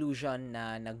gives the illusion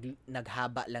na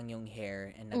naghaba lang yung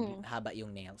hair and Mhm. naghaba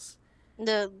yung nails.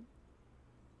 The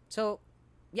So,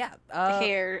 yeah,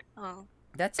 hair.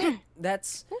 that's it.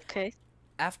 That's Okay.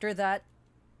 after that.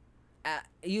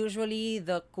 Usually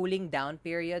the cooling down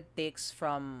period takes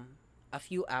from a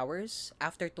few hours.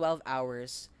 After 12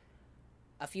 hours,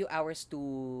 a few hours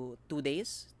to 2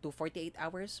 days to 48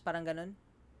 hours, parang ganun.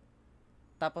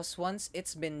 Tapos once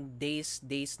it's been days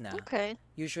na, Okay.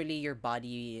 usually your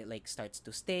body like starts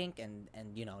to stink, and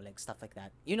like stuff like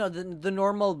that. The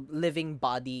normal living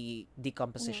body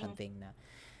decomposition Mhm. thing na,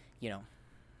 you know,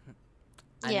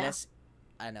 Yeah. unless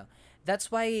I know.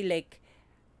 That's why, like,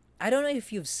 I don't know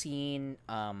if you've seen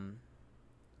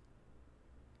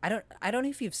I don't know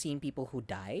if you've seen people who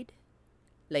died.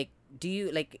 Like, do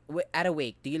you like at a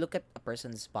wake, do you look at a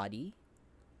person's body?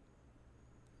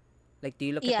 Like, do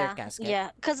you look at their Yeah. casket? Yeah.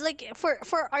 Cause like for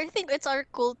I think it's our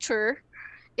culture.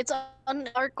 It's on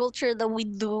our culture that we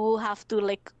do have to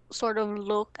like sort of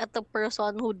look at the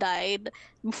person who died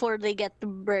before they get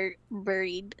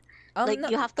buried. Like No,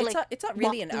 you have to like it's not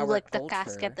really walk in through our like the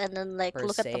casket culture and then like per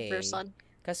look at the se. person.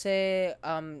 Kasi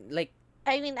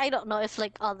I mean, I don't know if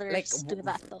like like others do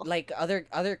that though. like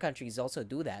other countries also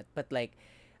do that, but like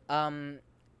um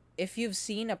if you've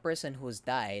seen a person who's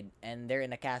died and they're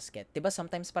in a casket, 'di ba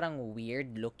sometimes parang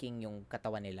weird looking yung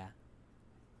katawan nila?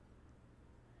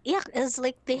 Yeah, it's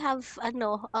like they have I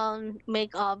know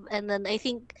makeup and then I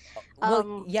think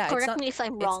Well, yeah, correct me if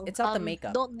I'm wrong. it's not the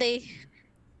makeup. Don't they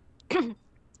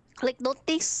like don't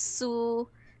they sew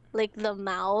like the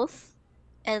mouth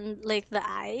and like the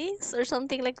eyes or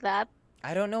something like that?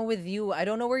 I don't know with you. I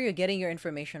don't know where you're getting your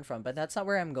information from, but that's not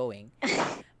where I'm going.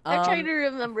 I'm trying Um, to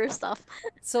remember stuff.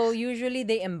 so usually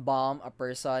they embalm a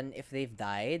person if they've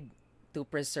died to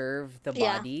preserve the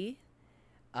Yeah. body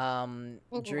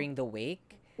Mm-mm. during the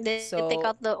wake. They take So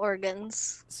out the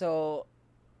organs. so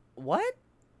what?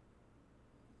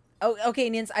 Oh, okay,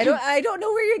 Nins. I don't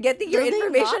know where you're getting your Do they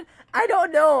not? information. I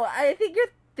don't know. I think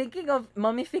you're thinking of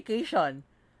mummification.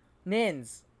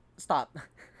 Nins, stop.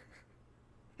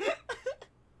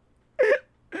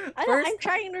 I'm First,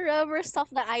 trying to remember stuff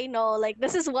that I know. Like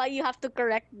this is why you have to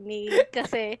correct me,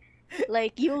 kasi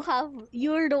like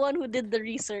you're the one who did the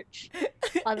research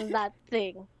on that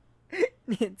thing.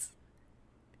 Nins,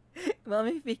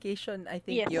 mummification, I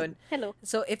think Yes. yun. Hello.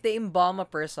 So if they embalm a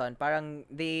person, parang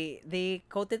they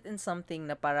coat it in something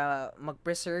na para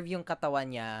mag-preserve yung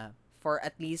katawan niya for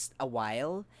at least a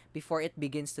while before it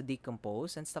begins to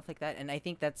decompose and stuff like that. And I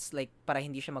think that's like para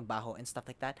hindi siya magbaho and stuff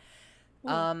like that. Hmm.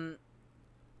 Um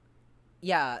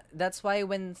yeah, that's why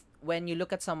when you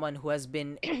look at someone who has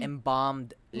been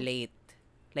embalmed late,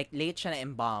 like late siya na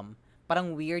embalm,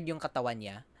 parang weird yung katawan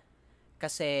niya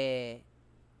kasi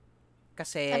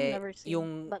I've kasi never seen,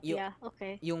 but yung yeah,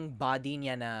 okay. yung body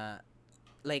niya na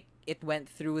like it went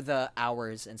through the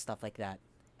hours and stuff like that.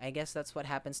 I guess that's what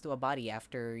happens to a body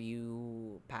after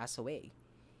you pass away.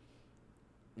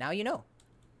 Now you know.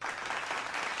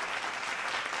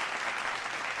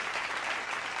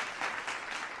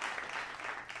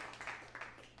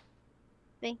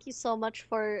 Thank you so much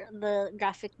for the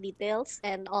graphic details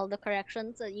and all the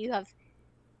corrections that you have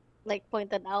like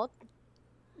pointed out.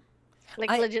 Like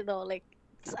I legit though, like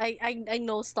I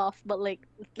know stuff, but like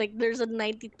there's a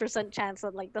 90% chance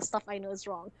that like the stuff I know is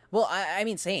wrong. well, I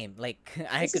mean same. Like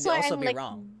I This is could why also I'm be like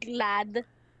wrong. glad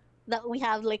that we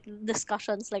have like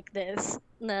discussions like this.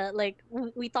 Like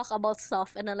we talk about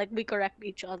stuff and then like we correct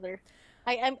each other.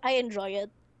 I enjoy it.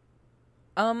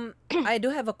 I do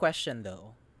have a question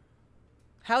though.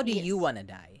 How do you Yes. want to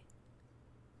die?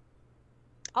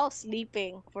 Oh,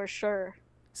 sleeping for sure.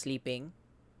 Sleeping?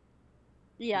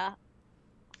 Yeah,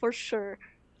 for sure.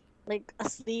 Like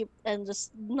asleep and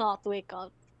just not wake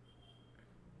up.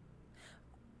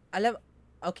 Alam,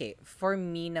 okay, for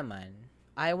me naman,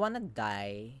 I wanna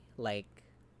die like,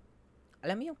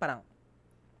 alam mo yung parang,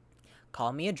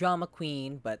 call me a drama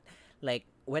queen, but like,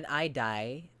 when I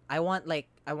die, I want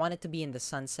it to be in the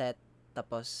sunset,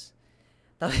 tapos,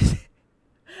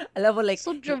 alam mo like,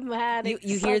 So dramatic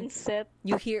you hear, sunset.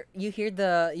 you hear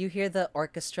the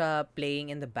orchestra playing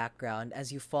in the background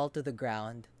as you fall to the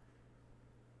ground.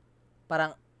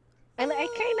 Parang, And I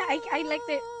like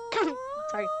to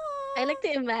sorry. I like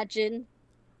to imagine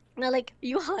na like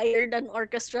you hired an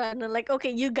orchestra and then like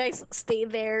okay, you guys stay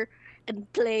there and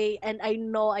play and I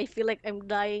feel like I'm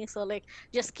dying so like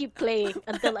just keep playing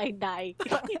until I die.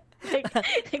 Like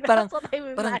parang, that's what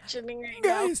I'm parang, imagining right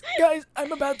now. guys,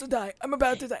 I'm about to die.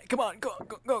 Come on,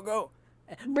 go.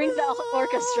 Bring the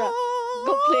orchestra.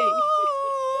 Go play.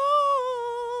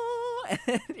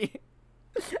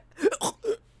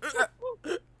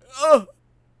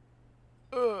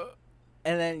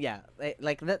 And then yeah,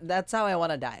 that's how I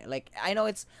want to die. Like I know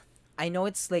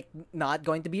it's like not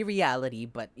going to be reality,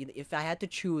 but if I had to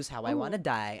choose how I want to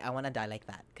die, I want to die like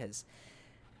that cuz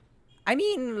I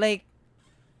mean like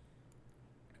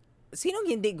sinong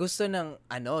hindi gusto ng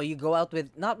you go out with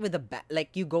not with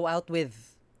like you go out with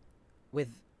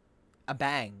a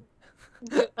bang.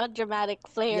 A dramatic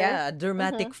flair. Yeah, a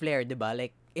dramatic flair, 'di ba?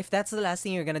 Like if that's the last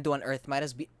thing you're going to do on earth,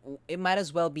 it might as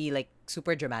well be like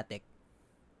super dramatic.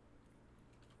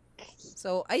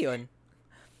 So, ayun.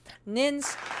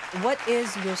 Nins, what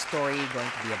is your story going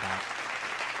to be about?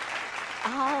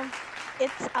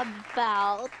 It's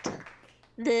about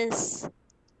this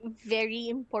very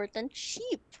important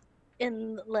sheep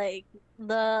in like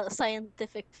the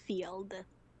scientific field.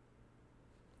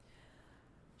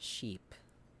 Sheep.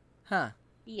 Huh.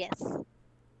 Yes.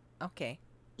 Okay.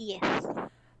 Yes.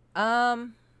 Huh.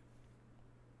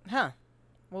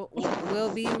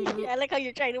 We'll be I like how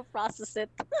you're trying to process it.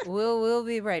 we'll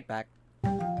be right back.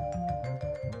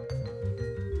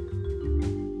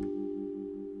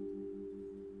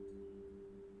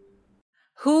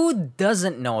 Who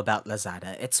doesn't know about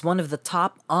Lazada? It's one of the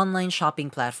top online shopping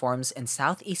platforms in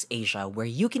Southeast Asia where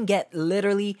you can get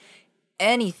literally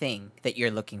anything that you're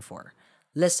looking for.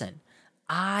 Listen,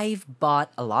 I've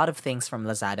bought a lot of things from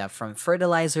Lazada, from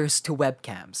fertilizers to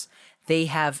webcams. They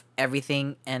have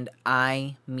everything, and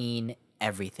I mean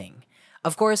everything.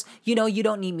 Of course, you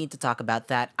don't need me to talk about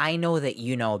that. I know that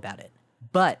you know about it.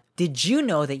 But did you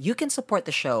know that you can support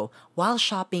the show while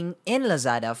shopping in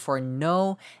Lazada for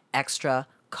no extra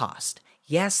cost?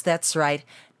 Yes, that's right.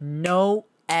 No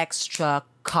extra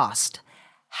cost.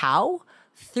 How?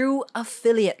 Through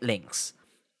affiliate links.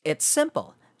 It's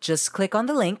simple. Just click on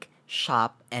the link,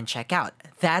 shop, and check out.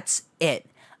 That's it.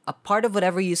 A part of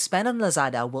whatever you spend on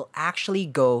Lazada will actually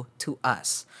go to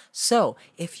us. So,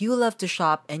 if you love to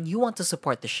shop and you want to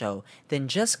support the show, then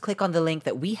just click on the link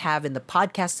that we have in the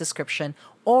podcast description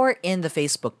or in the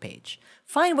Facebook page.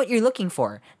 Find what you're looking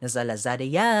for. Nasa Lazada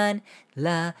yan.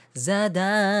 Lazada.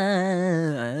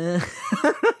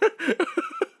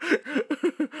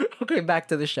 Okay, back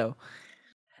to the show.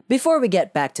 Before we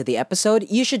get back to the episode,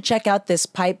 you should check out this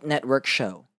Pipe Network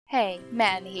show. Hey,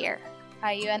 man here.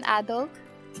 Are you an adult?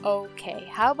 Okay,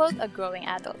 how about a growing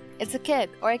adult? It's a kid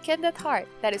or a kid at heart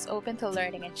that is open to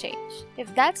learning and change. If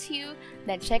that's you,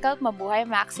 then check out Mabuhay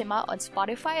Maxima on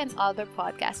Spotify and other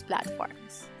podcast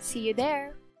platforms. See you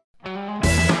there!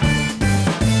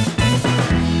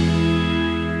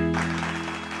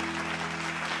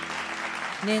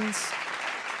 Nins,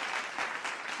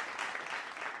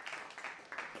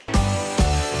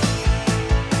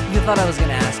 you thought I was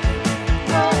gonna ask you.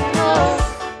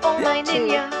 Oh my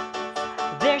Niña,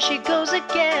 there she goes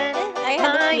again. I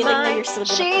had a feeling that you're still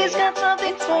gonna She's play got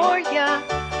something for ya.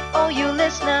 Oh, you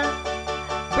listener,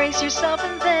 brace yourself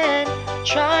and then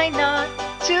try not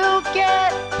to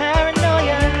get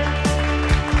paranoia.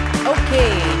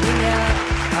 Okay, Niña,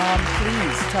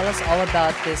 please tell us all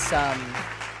about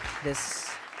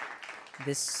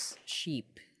this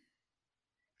sheep.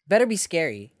 Better be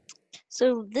scary.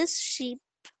 So this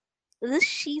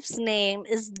sheep's name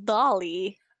is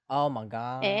Dolly. Oh my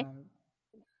god. Eh?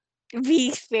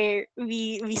 Be fair,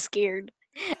 be scared.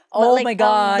 Oh But, my like,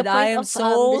 god, the I point am of,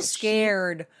 so this sheep-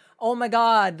 scared. Oh my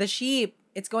god, the sheep.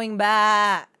 It's going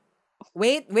back.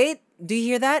 Wait. Do you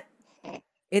hear that?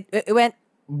 It went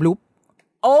Bloop.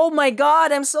 Oh my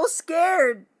god, I'm so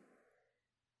scared.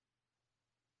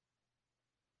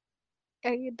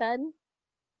 Are you done?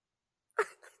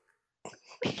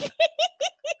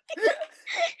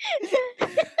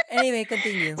 Anyway,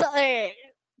 continue. So, okay.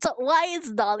 So why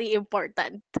is Dolly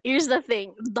important? Here's the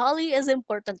thing. Dolly is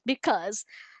important because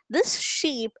this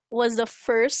sheep was the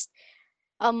first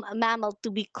mammal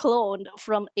to be cloned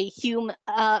from a human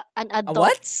an A adult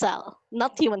what? cell.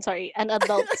 Not human, sorry, an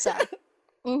adult cell.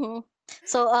 Mm-hmm.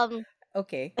 So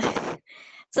Okay.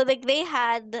 so like they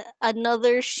had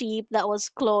another sheep that was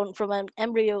cloned from an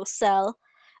embryo cell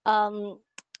um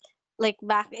like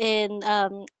back in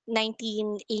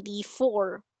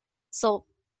 1984. So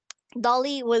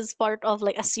Dolly was part of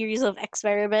like a series of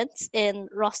experiments in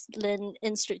Roslin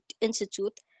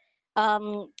Institute.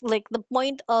 Like the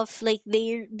point of like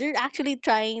they're actually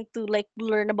trying to like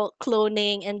learn about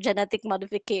cloning and genetic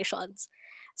modifications.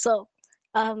 So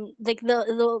like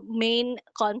the main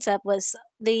concept was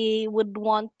they would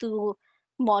want to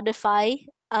modify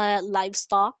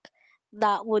livestock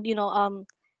that would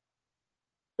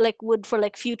like would for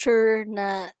like future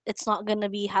na it's not gonna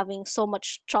be having so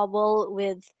much trouble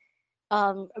with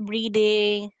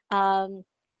breeding,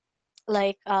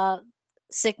 like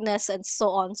sickness and so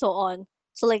on.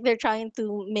 So like they're trying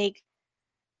to make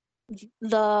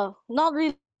the not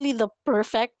really the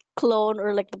perfect clone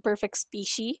or like the perfect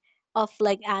species of like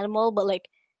animal, but like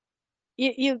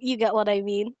you get what I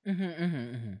mean? Mm-hmm, mm-hmm,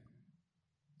 mm-hmm.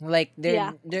 Like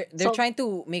Yeah. they're So trying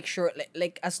to make sure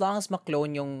like as long as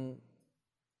maklone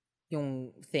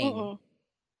yung thing, mm-mm,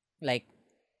 like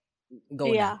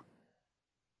go na. yeah,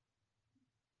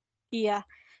 yeah.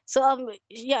 So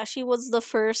yeah, she was the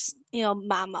first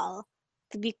mammal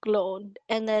to be cloned,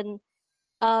 and then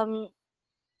um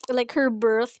like her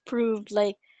birth proved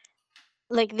like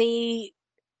they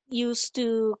used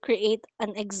to create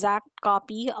an exact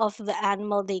copy of the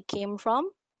animal they came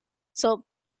from. So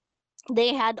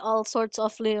they had all sorts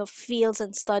of fields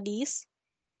and studies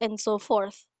and so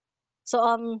forth.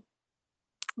 So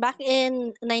back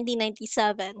in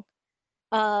 1997,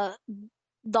 uh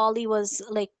Dolly was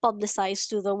like publicized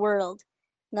to the world.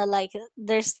 Now like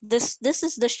there's this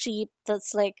is the sheep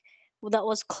that's like that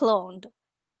was cloned.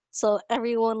 So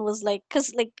everyone was like,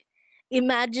 cause like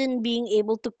imagine being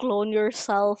able to clone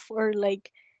yourself or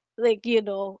like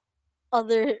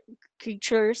other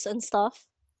creatures and stuff.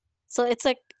 So it's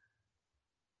like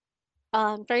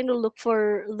trying to look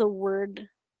for the word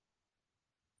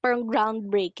parang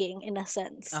groundbreaking in a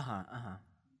sense. Uh-huh, uh-huh.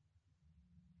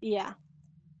 Yeah.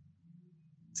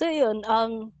 So yun,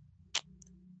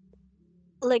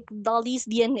 like Dolly's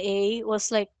DNA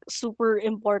was like super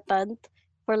important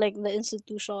for like the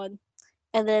institution.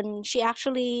 And then she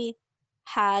actually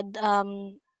had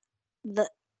the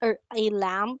a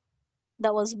lamb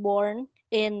that was born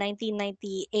in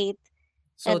 1998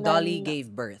 So and Dolly then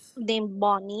gave birth. named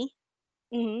Bonnie.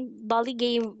 Dolly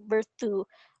gave birth to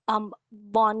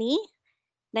Bonnie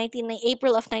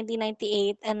April of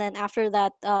 1998, and then after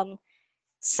that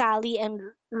Sally and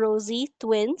Rosie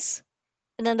twins,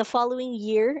 and then the following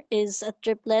year is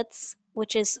triplets,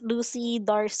 which is Lucy,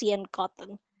 Darcy, and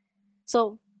Cotton.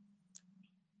 So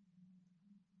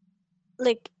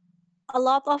like a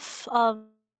lot of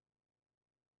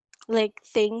like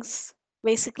things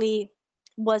basically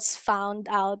was found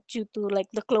out due to like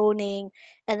the cloning,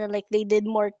 and then like they did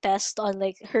more tests on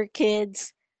like her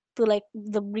kids to like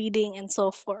the breeding and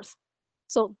so forth.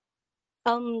 So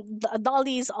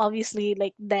Dolly is obviously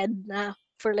like dead now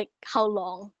for like how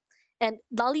long, and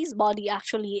Dolly's body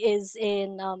actually is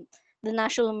in the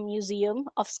National Museum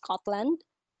of Scotland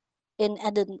in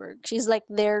Edinburgh. She's like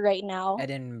there right now.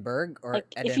 Edinburgh or Like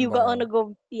if you go on to Edinburgh?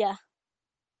 go, yeah,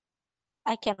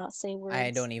 I cannot say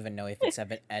I words. don't even know if it's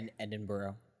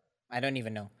Edinburgh. I don't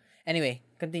even know. Anyway,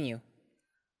 continue.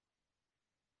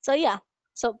 So yeah,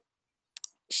 so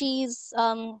she's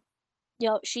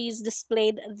she's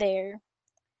displayed there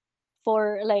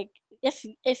for like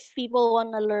if people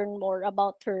want to learn more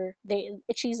about her, they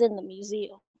she's in the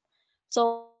museum.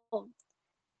 So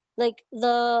like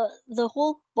the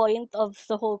whole point of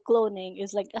the whole cloning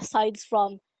is like aside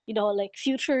from like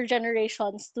future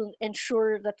generations to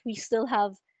ensure that we still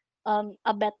have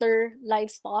a better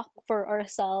livestock for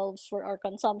ourselves for our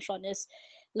consumption is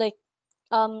like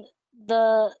um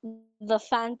the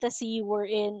fantasy we're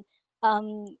in.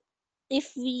 um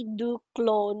if we do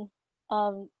clone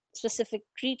specific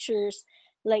creatures,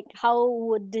 like how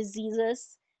would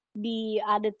diseases be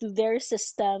added to their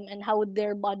system and how would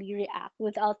their body react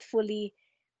without fully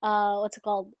what's it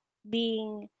called,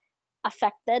 being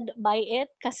affected by it,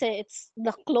 because it's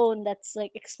the clone that's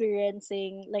like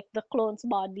experiencing like the clone's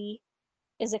body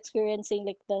is experiencing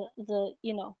like the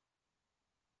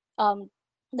um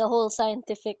the whole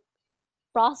scientific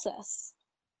process.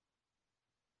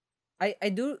 I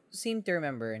do seem to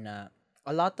remember na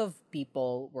a lot of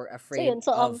people were So afraid yun,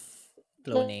 so of like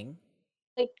cloning.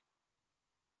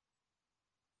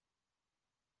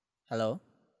 Hello?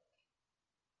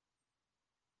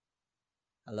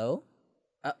 Hello?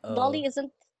 Uh-oh. Dolly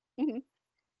isn't. Mhm.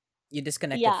 You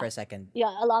disconnected for Yeah, a second.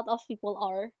 yeah, a lot of people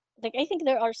are like, I think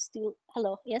there are still.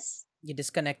 Hello, yes, You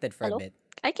disconnected for a hello. bit.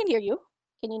 I can hear you.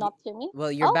 Can you Y- not hear me?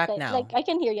 well, you're Oh, back okay. Like now. I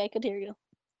can hear you. I could hear you.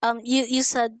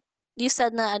 You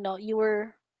said na ano you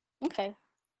were okay.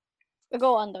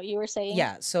 Go on though. You were saying.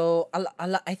 Yeah, so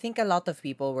I think a lot of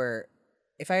people were,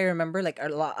 if I remember, like a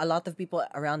lot of people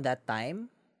around that time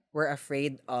were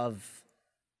afraid of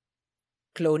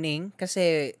cloning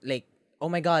kasi like, oh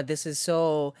my god, this is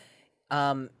so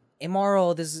um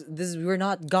immoral. This we're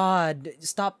not God.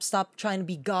 Stop trying to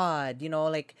be God,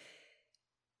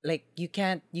 like you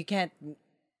can't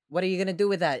what are you going to do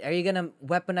with that? Are you going to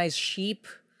weaponize sheep?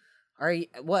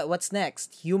 What's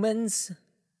next? Humans?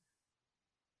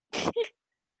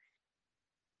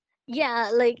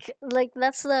 Yeah, like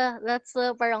that's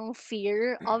the parang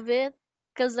fear of it,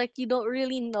 because like you don't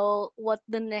really know what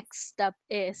the next step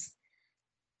is,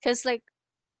 because like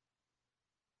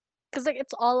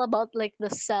it's all about like the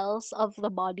cells of the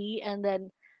body, and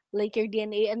then like your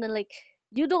DNA, and then like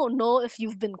you don't know if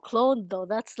you've been cloned though.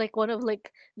 That's like one of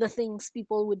like the things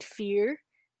people would fear,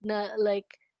 na like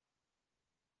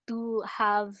to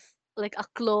have like a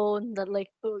clone, that like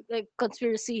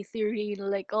conspiracy theory,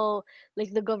 like, oh,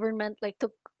 like the government like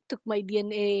took my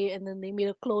DNA and then they made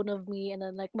a clone of me, and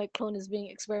then like my clone is being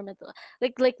experimental,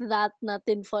 like that, not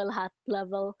tinfoil hat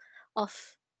level of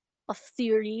of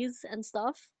theories and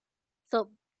stuff. So,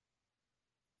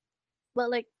 but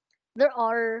like there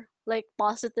are like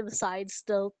positive sides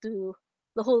still to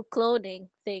the whole cloning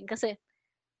thing, because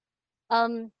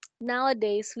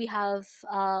nowadays we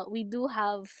do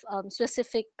have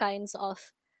specific kinds of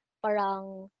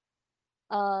parang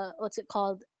what's it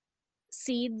called,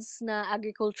 seeds, na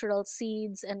agricultural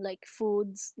seeds, and like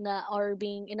foods na are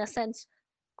being, in a sense,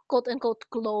 quote unquote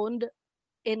cloned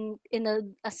in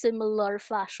a similar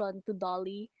fashion to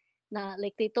Dolly, na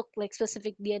like they took like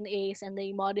specific DNAs and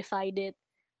they modified it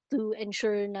to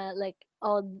ensure na like,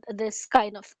 oh, this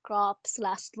kind of crops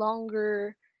last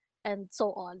longer, and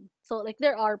so on. So like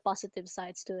there are positive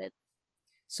sides to it.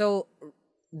 So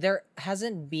there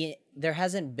hasn't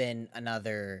been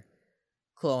another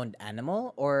cloned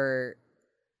animal, or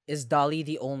is Dolly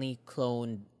the only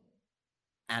cloned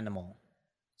animal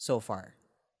so far?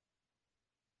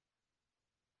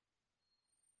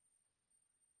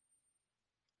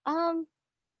 um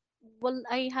well,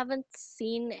 I haven't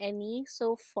seen any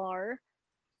so far,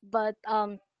 but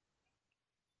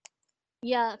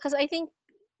yeah, because I think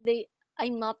they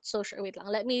I'm not so sure. Wait lang,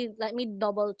 let me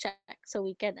double check so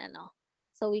we can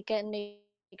so we can make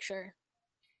sure.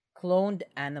 Cloned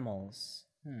animals.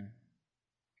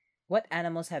 What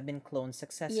animals have been cloned Yeah,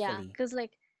 successfully? because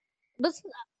like, but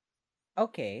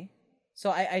Okay. So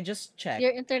I just checked.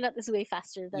 your internet is way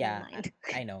faster than Yeah, mine.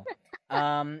 I know.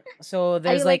 So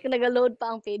I there's like like nagaload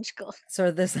pa ang page ko.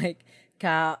 so there's like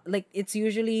cow, like it's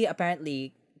usually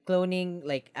apparently cloning,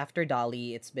 like after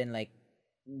Dolly it's been like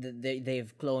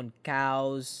they've cloned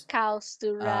cows, Cows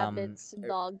to um rabbits,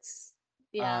 dogs.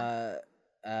 Yeah. uh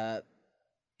uh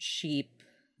sheep,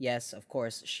 yes, of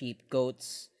course, sheep,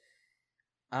 goats,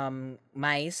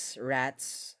 mice,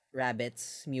 rats,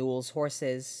 rabbits, mules,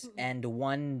 horses, Mm-mm. and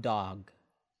one dog.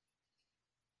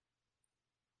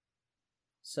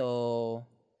 So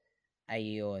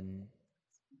ayun.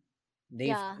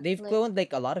 They've Yeah, they've cloned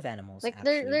like a lot of animals like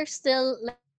actually. they're still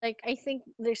like, I think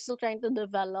they're still trying to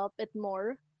develop it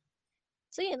more.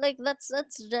 So yeah, like that's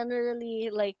generally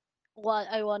like what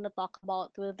I want to talk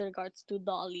about with regards to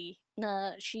Dolly.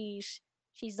 Na she's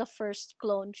the first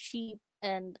cloned sheep,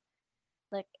 and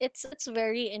like it's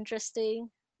very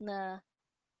interesting. Na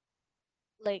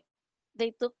like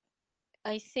they took,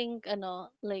 I think,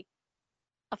 like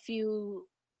a few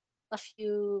a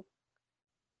few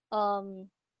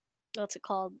what's it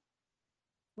called,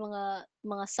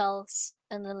 mga cells,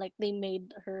 and then like they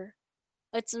made her.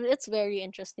 It's very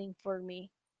interesting for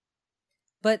me.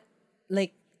 But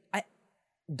like, I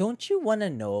don't you want to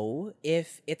know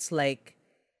if it's like,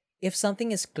 if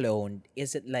something is cloned,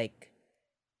 is it like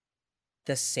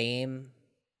the same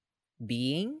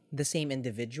being, the same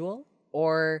individual,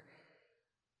 or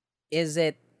is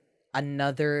it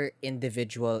another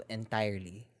individual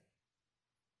entirely?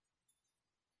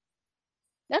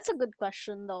 That's a good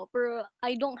question though. Pero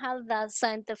I don't have that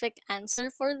scientific answer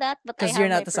for that, but I Because you're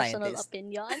have my not a personal scientist.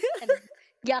 opinion. And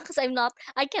Yeah, because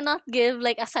I cannot give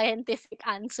like a scientific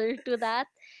answer to that.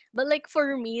 But like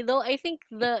for me though, I think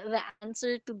the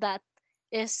answer to that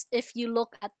is if you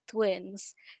look at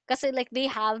twins, because like they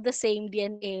have the same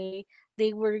DNA,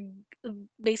 they were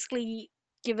basically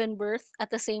given birth at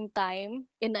the same time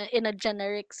in a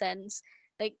generic sense.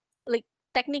 Like like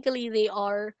technically they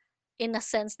are in a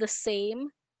sense the same,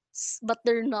 but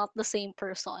they're not the same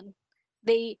person.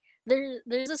 They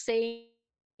there's a saying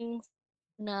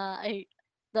na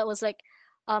that was like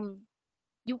um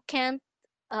you can't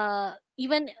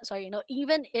even sorry no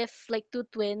even if like two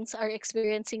twins are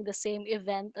experiencing the same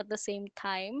event at the same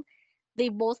time, they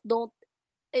both don't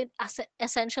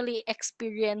essentially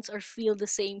experience or feel the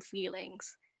same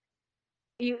feelings.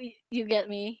 You get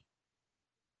me?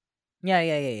 Yeah,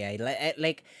 yeah, yeah, yeah.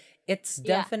 Like it's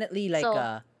Yeah. definitely like So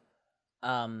a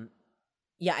um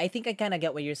yeah, I think I kind of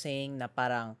get what you're saying na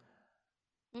parang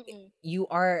mm-mm, you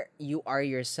are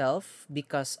yourself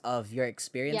because of your yeah.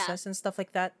 experiences and stuff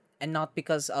like that, and not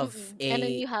because of And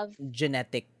then a you have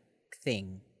genetic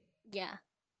thing. yeah.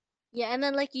 Yeah, and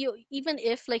then like you even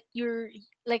if like you're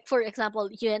like for example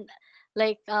you and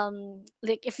like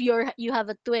if you have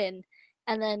a twin,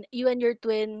 and then you and your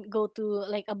twin go to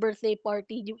like a birthday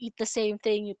party, you eat the same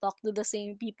thing, you talk to the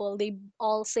same people, they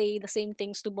all say the same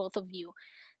things to both of you.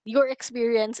 Your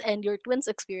experience and your twin's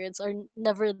experience are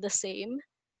never the same.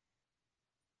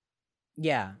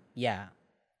 Yeah, yeah.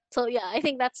 So yeah, I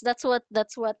think that's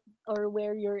what or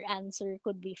where your answer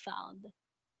could be found.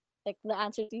 Like the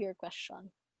answer to your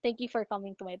question. Thank you for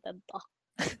coming to my TED Talk.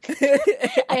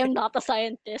 I am not a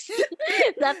scientist.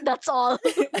 That's all.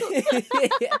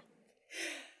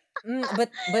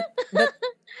 But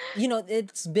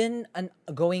it's been an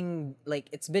going, like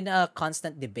it's been a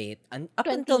constant debate and up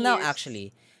 20 until now years.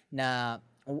 actually. Na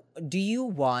do you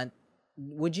want,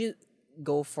 would you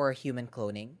go for human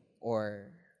cloning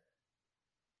or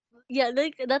Yeah,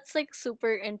 like that's like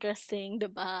super interesting,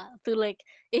 diba? To like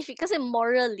if because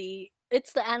morally,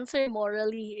 it's the answer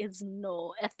morally is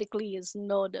no, ethically is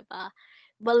no, diba?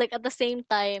 But like at the same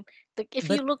time, like if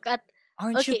you but look at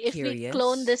aren't you okay, if we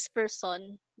clone curious? this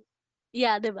person,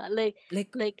 yeah, diba? Like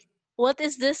Like what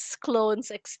is this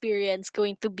clone's experience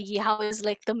going to be? How is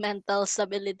like the mental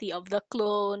stability of the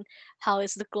clone? How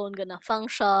is the clone gonna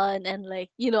function? And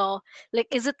like, like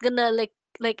is it gonna like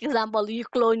example, you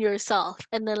clone yourself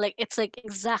and then like it's like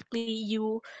exactly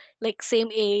you, like same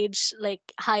age, like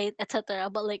height, etc.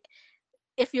 But like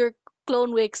if your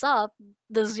clone wakes up,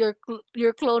 does your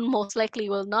clone most likely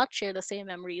will not share the same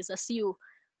memories as you.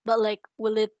 But like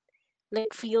will it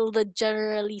like feel the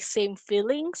generally same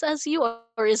feelings as you, or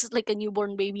is it like a newborn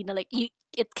baby na like it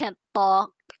can't talk,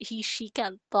 she can't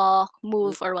talk, move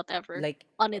l- or whatever like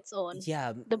on its own,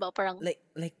 yeah, diba parang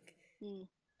like mm,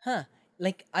 huh,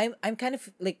 like I'm kind of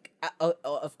like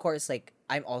of course, like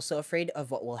I'm also afraid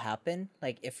of what will happen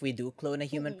like if we do clone a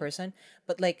human mm-mm. person,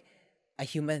 but like a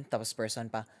human tapos person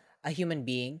pa, a human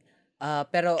being,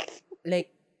 pero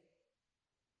like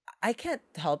I can't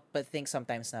help but think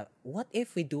sometimes na what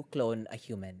if we do clone a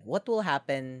human, what will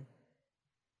happen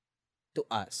to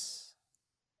us?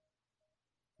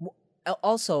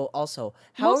 Also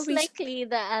how are Most we likely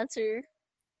the answer,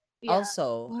 yeah,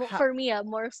 also how for me,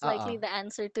 most uh-uh likely the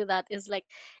answer to that is like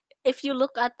if you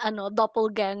look at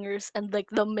doppelgangers and like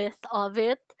the myth of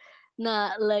it,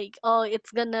 na like oh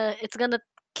it's gonna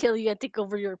kill you and take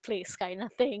over your place kind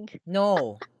of thing.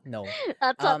 no, no,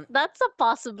 um That's a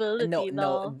no, possibility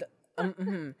no, though.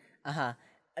 uh-huh,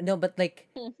 no, but like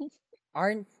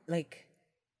aren't like,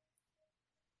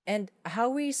 and how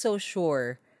are we so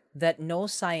sure that no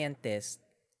scientist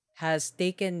has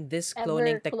taken this Ever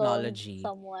cloning cloned technology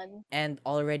someone. and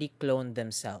already cloned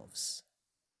themselves?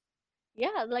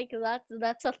 Yeah, like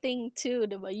that's a thing too,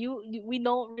 diba? We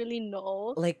don't really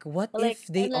know. Like, what Like if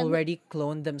they and then already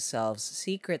cloned themselves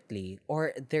secretly,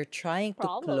 or they're trying to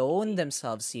clone probably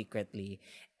themselves secretly,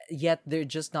 yet they're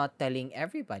just not telling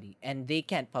everybody, and they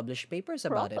can't publish papers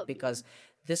about it because probably.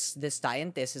 this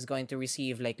scientist is going to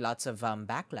receive like lots of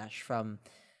backlash from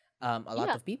a lot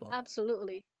Yeah, of people.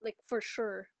 absolutely. Like for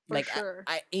sure. For Like sure.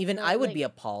 even No, I would like be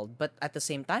appalled, but at the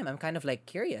same time I'm kind of like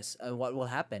curious what will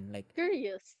happen, like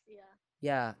curious. Yeah.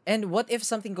 yeah, and what if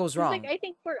something goes Cuz like wrong I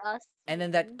think for us and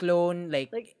then that even clone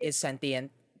like like is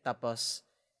sentient, tapos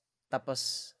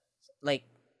like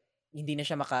hindi na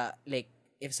siya maka, like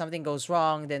if something goes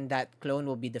wrong then that clone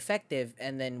will be defective,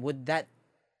 and then would that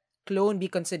clone be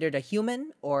considered a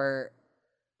human or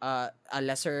a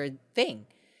lesser thing,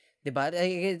 'di ba?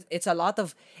 Like, it's a lot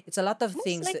of most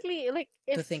things likely like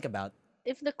to think about.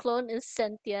 if the clone is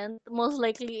sentient, most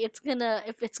likely if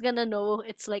it's gonna know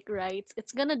it's like rights,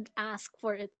 it's gonna ask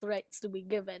for its rights to be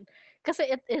given. because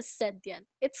it is sentient.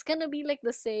 It's gonna be like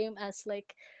the same as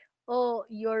like, oh,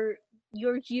 you're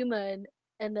human,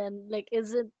 and then like,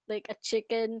 is it like a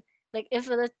chicken? Like, if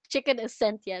the chicken is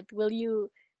sentient, will you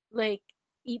like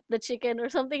eat the chicken or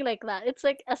something like that? It's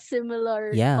like a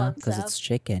similar Yeah, because concept it's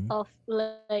chicken. of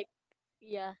like,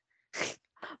 yeah,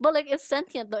 but like it's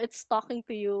sentient though. It's talking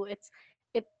to you. It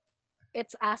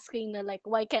it's asking na, like,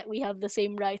 why can't we have the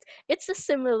same rights? It's a Uh,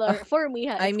 similar for me.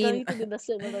 Ha, I it's mean, going to be the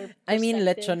similar I mean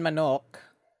perspective. lechon manok.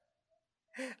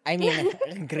 I mean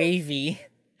gravy.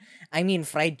 I mean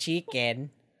fried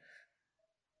chicken.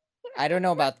 I don't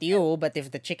know about you, but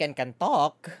if the chicken can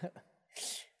talk,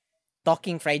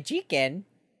 talking fried chicken.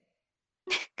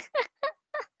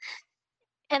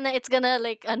 And then it's gonna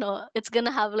like ano, it's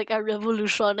gonna have like a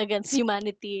revolution against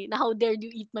humanity. Now, how dare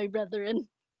you eat my brethren?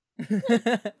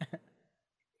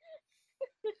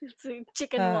 It's a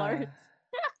chicken wars.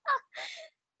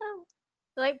 Ah.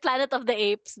 Like Planet of the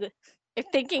Apes. I'm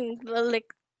thinking like,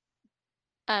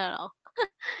 I don't know.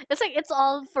 It's like it's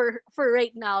all for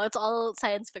right now. It's all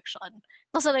science fiction.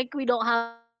 Also, like we don't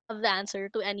have the answer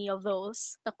to any of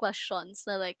those the questions.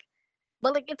 Na like,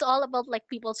 but like it's all about like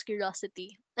people's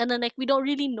curiosity, and then like we don't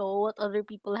really know what other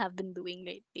people have been doing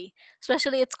lately.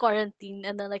 Especially it's quarantine,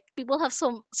 and then like people have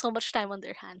so much time on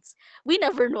their hands. We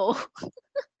never know.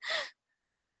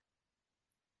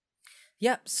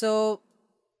 Yep, so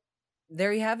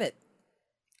there you have it.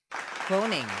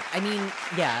 Cloning. I mean,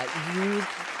 yeah, you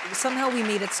somehow we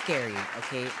made it scary,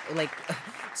 okay? Like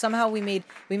somehow we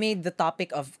made the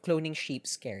topic of cloning sheep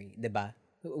scary, 'di ba?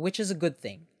 Which is a good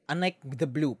thing. Unlike the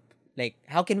bloop. Like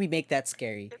how can we make that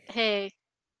scary? Hey,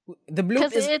 The bloop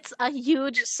because is it's a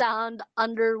huge sound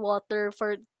underwater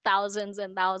for thousands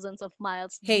and thousands of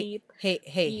miles hey, deep, hey,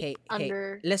 hey, deep hey, hey.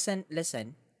 under. Listen,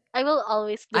 listen. I will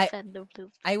always I defend the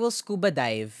blue. I will scuba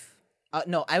dive.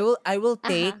 No, I will Uh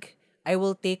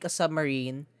huh. take a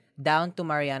submarine down to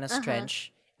Mariana's Uh huh.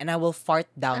 Trench and I will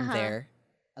fart Uh down huh. there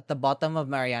at the bottom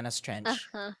of Mariana's Uh Trench.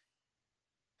 huh.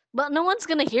 But no one's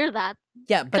gonna hear that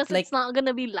Yeah, but because it's like not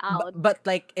gonna be but, loud. but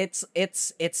like it's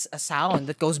a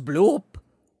sound that goes bloop.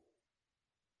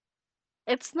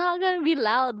 It's not gonna be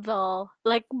loud though.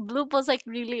 Like bloop was like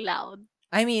really loud.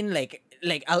 I mean like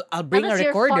I'll bring a Unless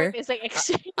your fart recorder. is like I,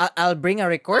 extreme. I'll bring a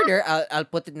recorder. I'll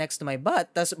put it next to my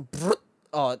butt. Tapos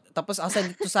I'll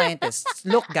send it to scientists.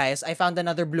 Look guys, I found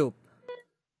another bloop.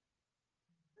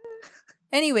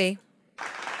 Anyway,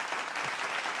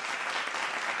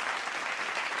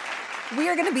 we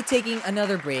are going to be taking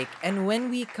another break, and when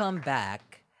we come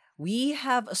back, we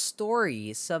have a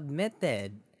story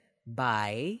submitted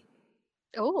by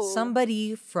Oh.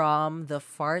 somebody from the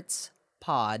Farts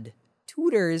Pod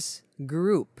Tutors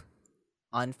group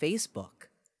on Facebook.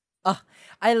 Oh,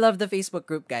 I love the Facebook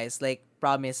group, guys. Like,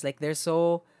 promise, like they're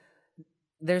so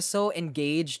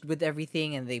engaged with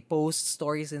everything and they post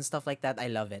stories and stuff like that. I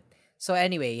love it. So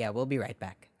anyway, yeah, we'll be right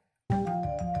back.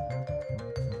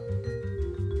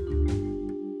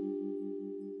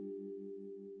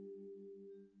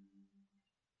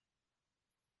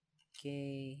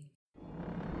 Okay.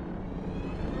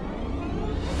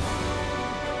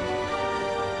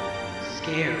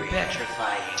 Scary,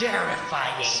 petrifying,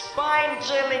 terrifying,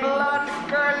 spine-chilling,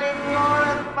 blood-curdling,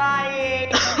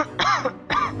 horrifying.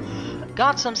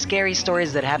 Got some scary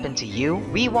stories that happened to you?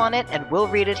 We want it and we'll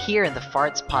read it here in the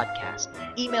Farts Podcast.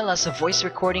 Email us a voice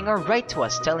recording or write to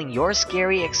us telling your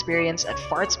scary experience at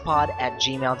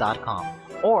fartspod@gmail.com.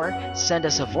 Or send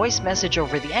us a voice message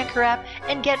over the Anchor app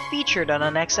and get featured on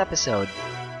our next episode.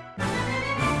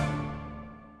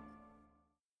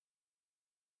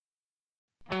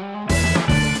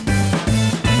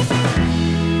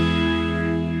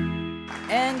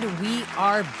 And we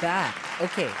are back.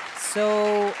 Okay,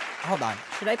 so hold on.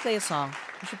 Should I play a song?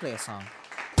 We should play a song.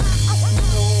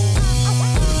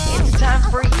 It's time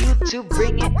for you to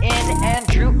bring it in.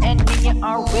 Andrew and Niña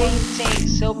are waiting,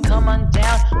 so come on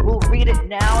down. We'll read it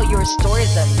now. Your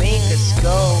stories that make us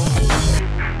go.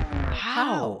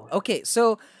 How? Okay,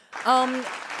 so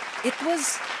it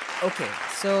was okay.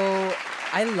 So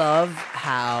I love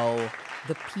how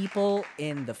the people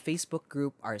in the Facebook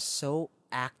group are so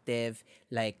active.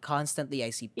 Like constantly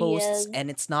I see posts Yes. and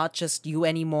it's not just you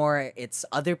anymore, it's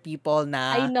other people I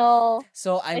na. know.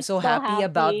 So I'm I'm so so happy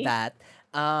about happy. that.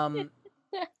 Um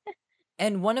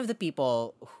and one of the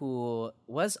people who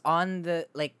was on the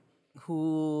like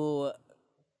who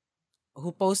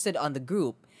posted on the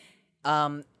group,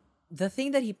 um the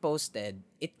thing that he posted,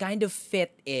 it kind of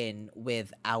fit in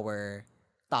with our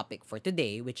topic for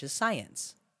today, which is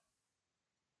science.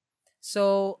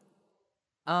 So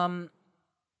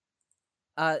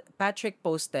Patrick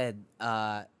posted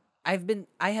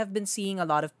I have been seeing a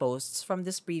lot of posts from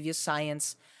this previous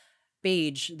science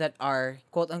page that are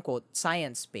quote unquote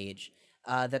science page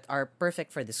that are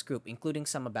perfect for this group, including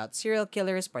some about serial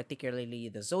killers, particularly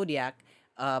the Zodiac.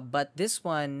 But this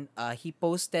one, he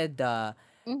posted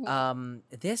Mm-hmm.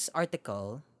 this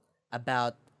article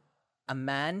about a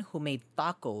man who made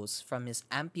tacos from his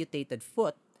amputated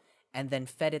foot and then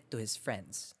fed it to his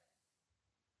friends.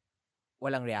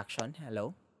 Walang reaction.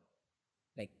 Hello?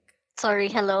 Like, Sorry,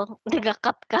 hello.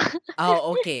 Nagka-cut ka.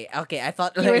 oh, okay. Okay. I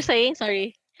thought You were like, saying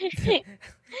sorry.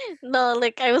 No,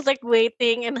 like I was like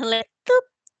waiting and like toot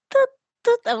toot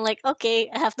toot. I'm like, okay,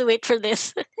 I have to wait for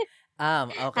this.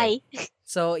 okay. Hi.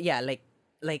 So yeah,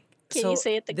 Can you so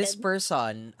say it this again?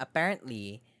 person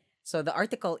apparently, so the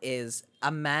article is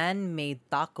a man made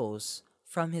tacos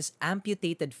from his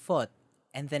amputated foot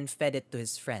and then fed it to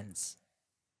his friends.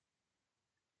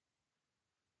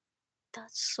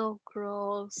 That's so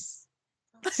gross.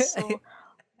 That's so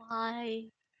why?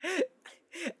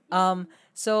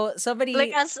 So Like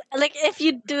somebody, as like if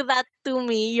you do that to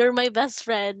me, you're my best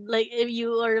friend. Like if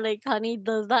you or like honey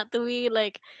does that to me,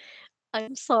 like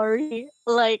I'm sorry.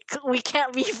 Like we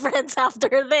can't be friends after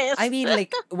I this. mean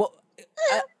like, what,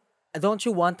 uh, don't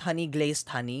you want honey glazed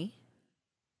honey?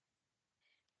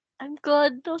 I'm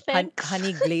good. No thanks.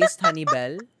 Honey glazed honey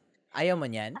bell? Ayaw mo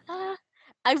niyan? Ah,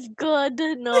 I'm good.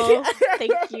 No,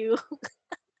 thank you.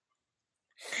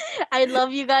 I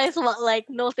love you guys, but like,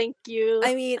 no, thank you.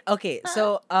 I mean, okay,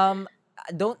 so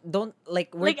don't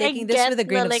like, we're Like, I taking this get with a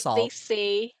grain that of like they salt.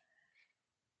 say,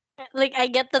 like I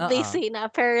get that they Uh-uh. say na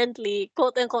apparently,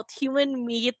 quote unquote, human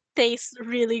meat tastes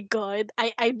really good.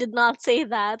 I did not say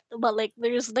that, but like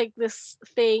there's like this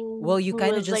thing Well, you who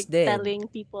kind of was just like did. telling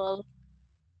people,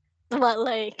 but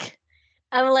like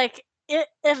I'm like.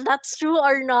 If that's true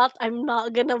or not, I'm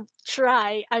not gonna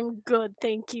try. I'm good.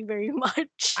 Thank you very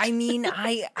much. I mean, No,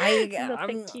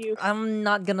 thank I'm you. I'm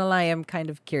not gonna lie, I'm kind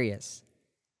of curious.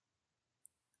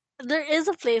 There is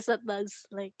a place that does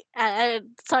like.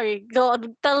 Sorry, go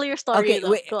on. Tell your story, Okay,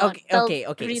 love. wait. Go on. Okay, Tell. okay,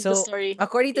 okay. Read the So, story.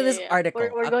 according to Yeah, this yeah, yeah. article,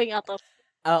 We're going out of.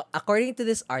 according to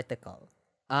this article,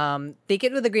 take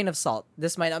it with a grain of salt.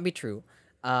 This might not be true.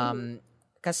 Mhm.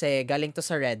 Kasi galing to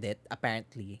sa Reddit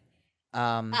apparently.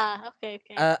 Um, Ah, okay,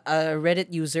 okay. a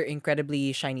Reddit user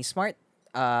incredibly shiny smart.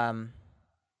 Um,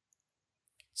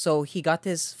 so he got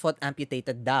his foot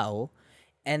amputated daw,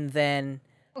 and then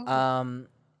Mhm. um,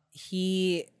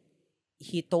 he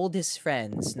he told his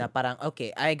friends na parang,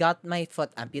 okay, I got my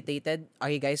foot amputated. Are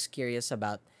you guys curious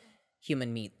about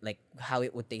human meat, like how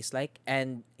it would taste like?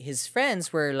 And his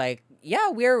friends were like, yeah,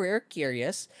 we're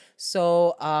curious.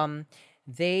 So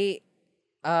they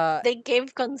They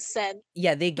gave consent.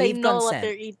 yeah, they They gave know what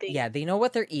they're consent. eating. Yeah, they know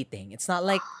what they're eating. It's not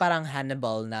like parang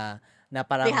Hannibal na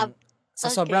They have. parang sa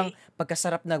sobrang Okay.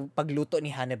 pagkasarap na pagluto ni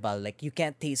Hannibal, like you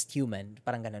can't taste human.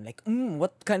 Parang ganun. Like,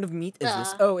 what kind of meat is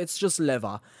this? Uh, Oh, it's just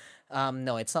liver.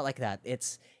 No, it's not like that.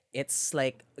 It's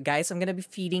like, guys, I'm gonna be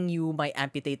feeding you my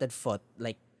amputated foot.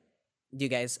 Like, do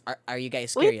you guys are you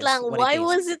guys Wait curious lang. what it Why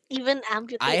was tastes? it even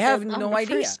I have amputated on no the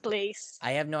idea. first place?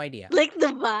 I have no idea. Like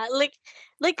the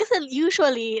like kasi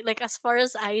usually like as far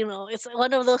as I know, it's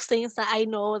one of those things that I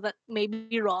know that may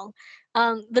be wrong.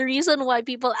 The reason why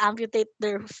people amputate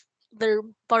their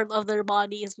part of their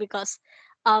body is because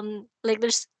like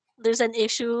there's an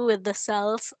issue with the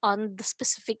cells on the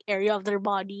specific area of their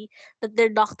body that their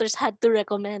doctors had to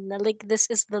recommend na, like this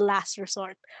is the last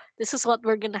resort. This is what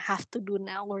we're gonna have to do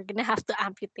now. We're gonna have to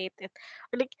amputate it.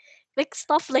 Or like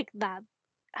stuff like that.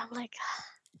 I'm like,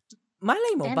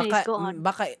 Malay mo, anyways, go on.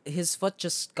 baka his foot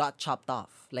just got chopped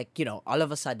off. Like, all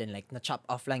of a sudden, like, na-chop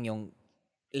off lang yung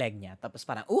leg niya. Tapos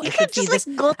parang, oh, You I should can't just feed like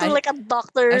this, go to I, like a I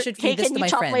doctor. should Hey, feed this can to you my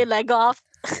chop my friend. leg off?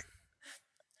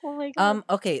 Oh my god.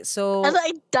 Okay, And so,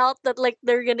 I doubt that like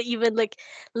they're gonna even like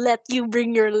let you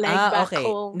bring your leg back okay.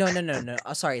 home. No, no, no, no.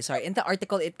 Oh, sorry, sorry. In the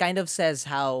article, it kind of says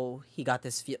how he got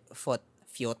his foot,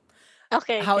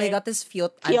 Okay, how he okay. got his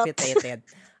foot Cute. amputated.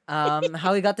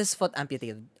 How he got his foot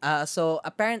amputated. So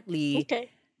apparently, Okay.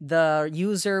 the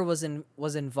user was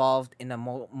involved in a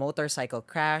motorcycle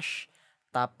crash.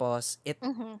 Tapos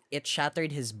Mm-hmm. it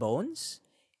shattered his bones,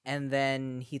 and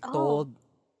then Oh,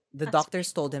 the that's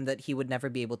doctors told him painful. that he would never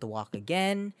be able to walk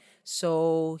again.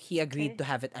 So he agreed Okay. to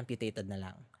have it amputated na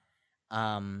lang.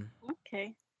 Um,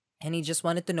 Okay. and he just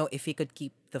wanted to know if he could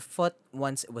keep the foot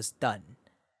once it was done.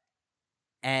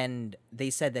 And they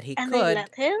said that he And they could.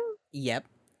 let him? Yep,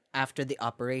 after the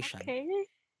operation. Okay.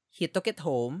 He took it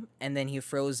home and then he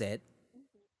froze it.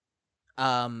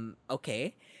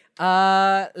 Okay.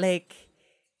 Like,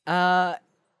 uh,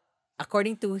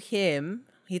 according to him,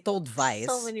 he told So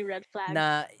Vice many red flags.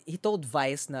 na he told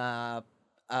Vice na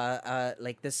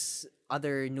like this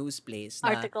other news place na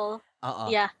Article. uh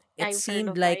Yeah, it I've heard seemed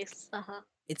of like Vice. Uh-huh.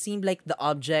 it seemed like the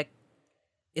object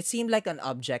it seemed like an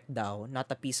object daw,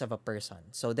 not a piece of a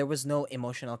person. So there was no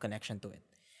emotional connection to it.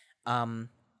 Um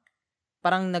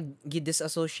Parang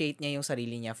nag-disassociate niya yung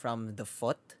sarili niya from the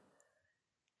foot.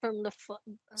 From the foot.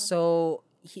 So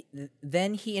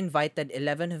then he invited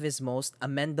 11 of his most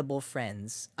amendable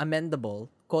friends, amendable,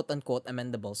 quote unquote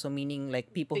amendable, so meaning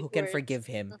like people Big who can words. forgive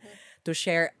him, Uh-huh. to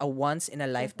share a once in a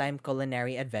lifetime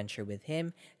culinary adventure with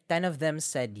him. 10 of them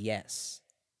said yes.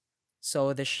 So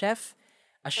a chef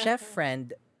Uh-huh.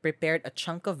 friend prepared a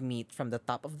chunk of meat from the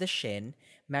top of the shin,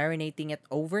 marinating it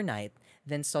overnight,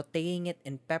 then sauteing it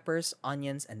in peppers,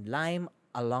 onions, and lime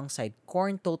alongside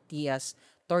corn tortillas,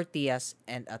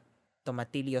 and a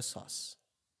tomatillo sauce.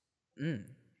 Mm.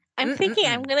 I'm thinking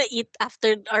I'm Mm-mm-mm. gonna eat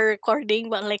after our recording,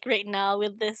 but like right now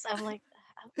with this, I'm like,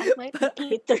 I might eat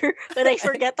later when I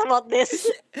forget about this.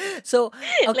 So,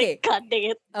 Like, okay, god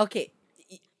dang it. okay.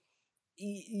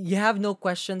 You have no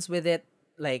questions with it,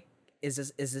 like is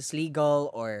this legal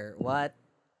or what?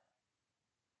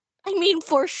 I mean,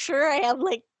 for sure, I have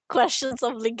like questions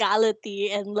of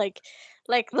legality and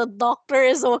like the doctor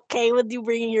is okay with you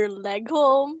bringing your leg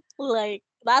home. Like,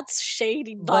 that's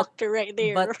shady But doctor right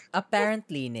there. but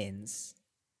apparently, Nins,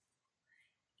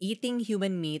 eating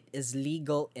human meat is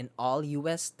legal in all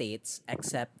US states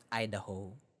except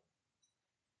Idaho.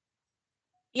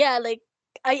 Yeah, like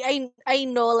I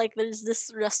know like there's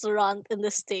this restaurant in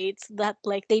the States that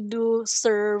like they do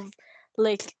serve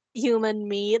like human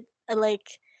meat and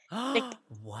like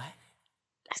What?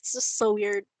 it's just so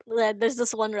weird. There's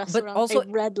this one But restaurant I also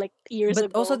read like years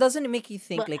but also ago. doesn't it make you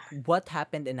think But like what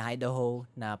happened in Idaho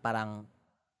na parang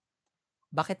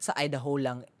bakit sa Idaho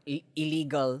lang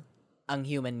illegal ang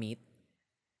human meat?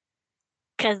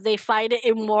 because they find it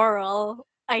immoral,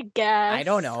 I I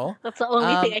don't guess. know. That's the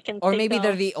only thing I can Or think maybe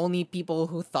they're of. the only people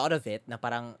who thought of it na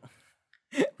parang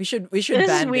we should This is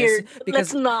ban this weird. Let's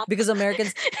because not.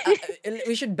 Americans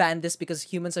we should ban this because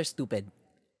humans are stupid.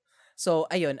 So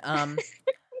ayun,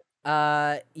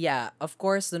 yeah, of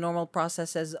course the normal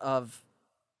processes of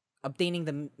obtaining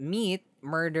the meat,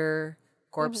 murder,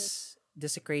 Mhm. corpse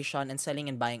desecration, and selling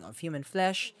and buying of human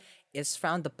flesh is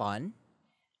frowned upon.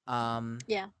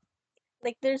 Yeah.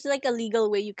 Like there's like a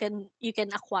legal way you can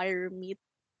acquire meat,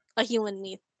 a human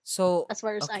meat, So as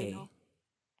far as I okay. know.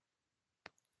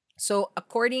 So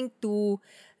according to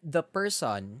the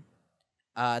person,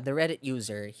 the Reddit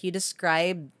user, he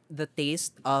described the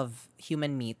taste of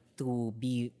human meat to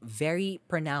be very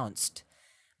pronounced,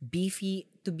 beefy,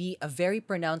 to be a very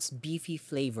pronounced beefy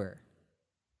flavor.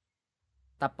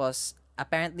 Tapos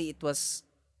apparently it was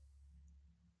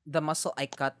the muscle I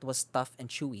cut was tough and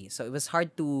chewy. So it was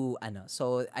hard to ano.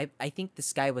 So I think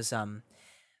this guy was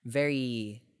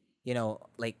very,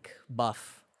 like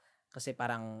buff. Kasi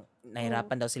parang Mm,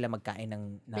 nahirapan daw sila magkain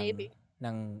maybe.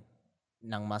 ng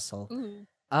ng muscle. Mm.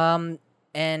 Um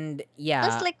and Plus,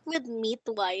 yeah, like with meat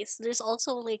wise, there's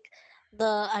also like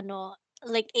the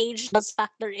like age does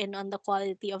factor in on the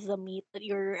quality of the meat that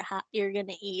you're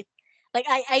gonna eat. Like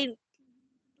I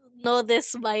know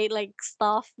this by like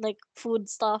stuff like food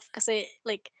stuff, kasi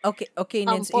like okay,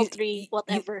 Nins, poultry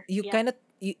whatever. you Yeah. kind of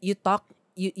you talk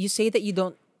you say that you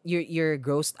don't you're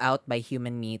grossed out by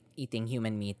human meat, eating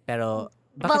human meat, Mm. pero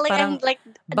But like I'm like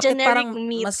bakit generic parang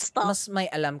meat mas stuff. may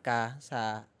alam ka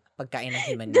sa pagkain ng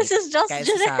human This meat is just kaysa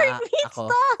generic sa meat ako?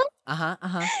 stuff.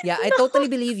 Yeah, I No. totally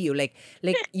believe you. Like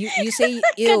you say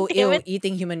God ew damn it.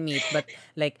 eating human meat, but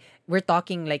like we're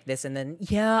talking like this, and then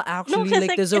yeah, No, actually, because like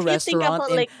like there's a if you think restaurant about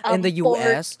in like the pork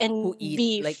US who and eat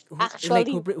beef, like actually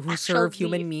who actual serve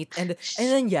human beef. meat, and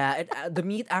then yeah, the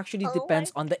meat actually Oh my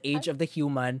depends on the god. age of the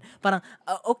human. Parang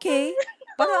okay.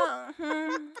 Parang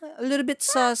a little bit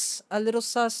sus, a little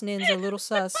sus, Nins, a little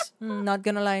sus. Not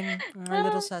gonna lie, a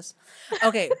little sus.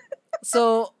 Okay,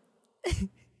 so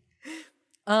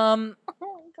um Oh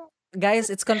my god. guys,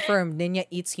 it's confirmed. Ninya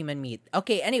eats human meat.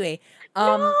 Okay, anyway,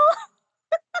 No.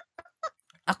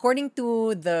 according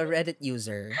to the Reddit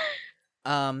user,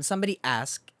 somebody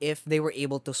asked if they were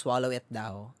able to swallow it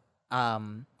daw.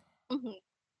 Um, Mhm.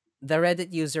 the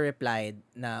Reddit user replied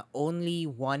na only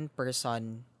one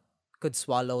person could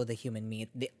swallow the human meat.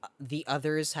 The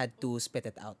others had to spit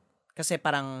it out. Kasi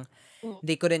parang Mm,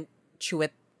 they couldn't chew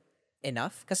it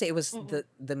enough. Kasi it was mm,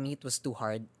 the meat was too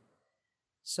hard.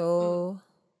 mm. So,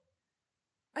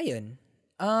 ayun.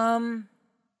 Um,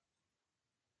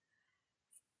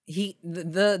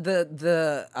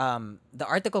 the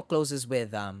article closes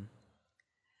with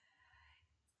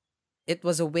it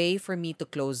was a way for me to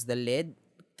close a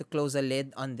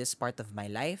lid on this part of my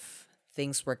life.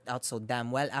 things worked out so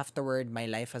damn well afterward. My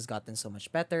life has gotten so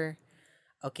much better.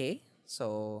 Okay,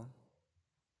 so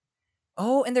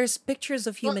oh, and there's pictures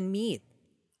of Well, human meat,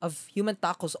 of human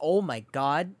tacos. Oh my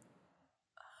god.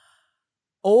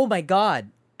 Oh my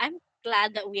god. I'm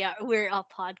glad that we're a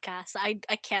podcast. I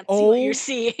can't see what you're Oh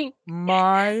seeing.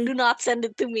 my. Do not send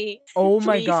it to me, Oh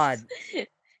my please. god.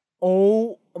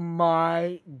 Oh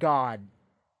my god.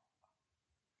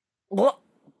 What?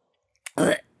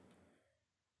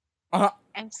 Uh,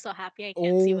 I'm so happy I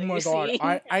can't see oh what you're my god. seeing.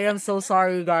 I am so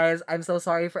sorry, guys. I'm so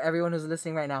sorry for everyone who's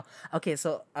listening right now. Okay,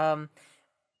 so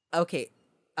okay.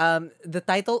 The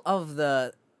title of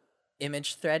the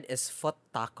image thread is foot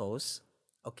tacos.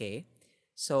 Okay.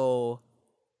 So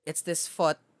it's this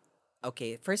foot.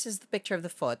 Okay, first is the picture of the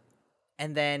foot,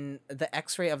 and then the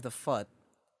x-ray of the foot,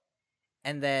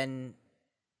 and then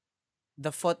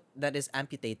the foot that is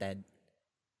amputated,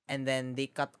 and then they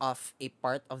cut off a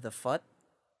part of the foot,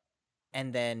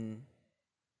 and then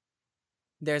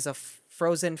there's a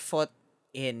frozen foot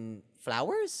in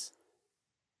flowers.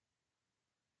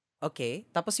 Okay,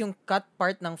 tapos yung cut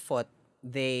part ng foot,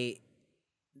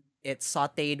 it's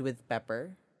sautéed with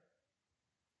pepper,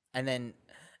 and then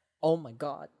oh my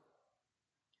god,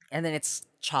 and then it's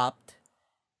chopped,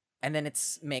 and then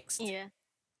it's mixed, Yeah.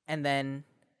 and then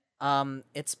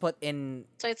it's put in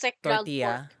So it's like ground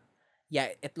tortilla. pork. Yeah,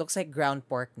 it looks like ground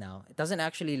pork now. It doesn't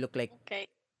actually look like Okay.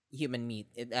 human meat.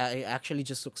 It actually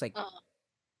just looks like Oh,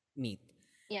 meat.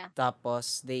 yeah.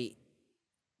 Tapos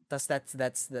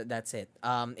that's it.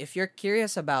 If you're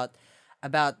curious about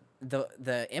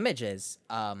the images,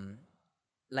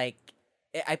 like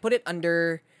I put it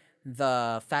under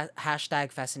the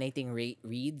hashtag fascinating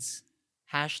reads,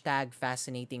 hashtag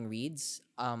fascinating reads.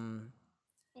 Hmm.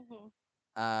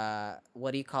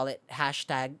 What do you call it?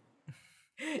 Hashtag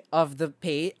of the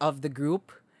of the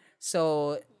group.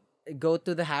 So go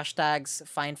to the hashtags,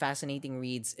 find fascinating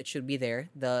reads. It should be there.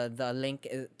 The link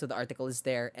to the article is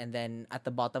there, and then at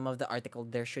the bottom of the article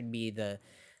there should be the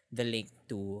link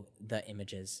to the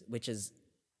images, which is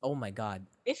oh my god.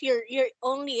 If you're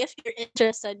only if you're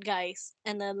interested, guys,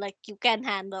 and then like you can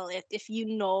handle it. If you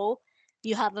know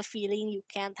you have a feeling you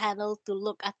can't handle to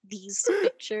look at these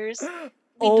pictures,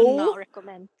 we do not Oh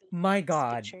recommend my these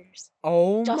god. pictures.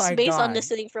 Oh Just my based on god.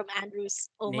 listening from Andrews.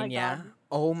 Oh my god. Ninya.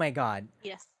 Oh my god.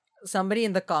 Yes. Somebody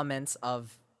in the comments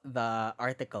of the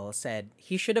article said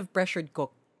he should have pressure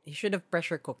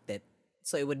cooked it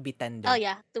so it would be Oh tender.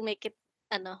 yeah, to make it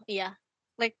yeah.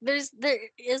 Like there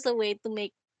is a way to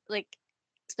make like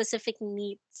specific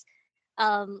meats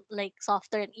like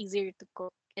softer and easier to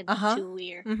cook and Uh-huh.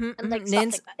 chewier Mm-hmm, and mm-hmm. like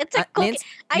stuff like that. It's like cooking. Nins,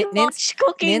 I Nins, watch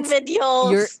cooking Nins,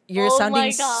 videos. you're Oh sounding my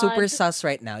super god. sus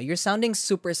right now. You're sounding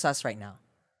super sus right now.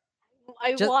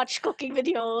 I Just watch cooking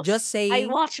videos. just I saying,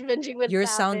 watch Binging with you're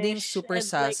sounding Tavish super and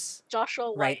like sus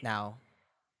Joshua right White. now.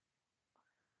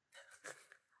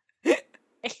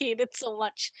 I hate it so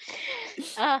much.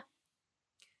 Uh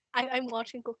I'm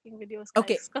watching cooking videos,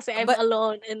 Okay, guys, because I'm but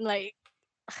alone and like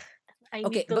I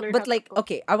okay, need to learn how but to like cook.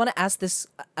 okay, I want to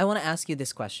ask you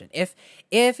this question. If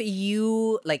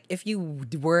you like if you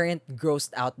weren't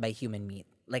grossed out by human meat,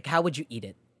 like how would you eat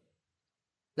it?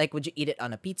 Like would you eat it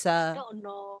on a I pizza, don't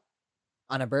know.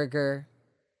 on a burger?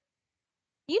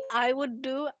 You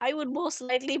know, I would most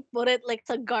likely put it like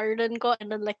sa garden ko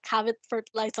and then like have it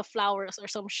fertilize the flowers or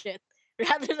some shit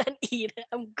rather than eat it.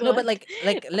 I'm No, but good.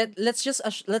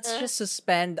 let's Uh, just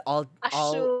suspend all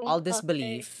assume. Okay.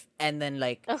 disbelief, and then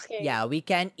like Okay. yeah, we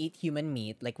can eat human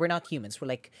meat. Like we're not humans. We're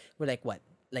like what?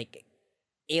 Like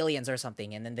aliens or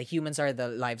something, and then the humans are the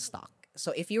livestock.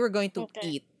 So if you were going to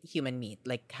Okay. eat human meat,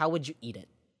 like how would you eat it?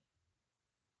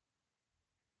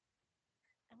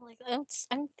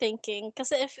 I'm thinking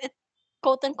because if it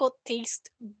quote unquote tastes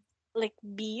like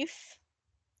beef,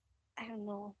 I don't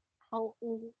know how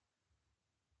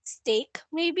steak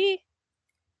maybe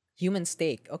Human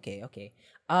steak. Okay, okay.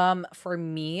 For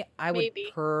me, I would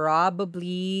maybe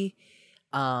probably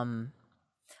um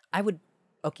I would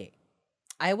okay.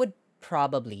 I would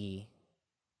probably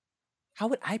how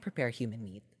would I prepare human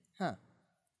meat? Huh.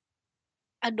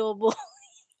 adobo.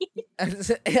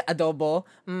 Adobo?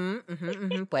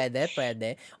 Pwede,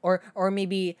 pwede. Or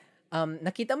maybe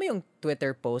nakita mo yung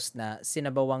Twitter post na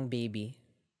sinabawang baby?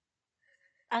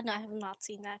 No, I have not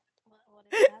seen that. What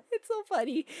is that? It's so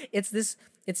funny. It's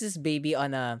this baby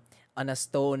on a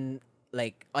stone,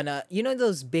 like on a you know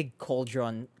those big Oh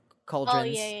yeah,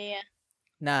 cauldrons yeah, yeah.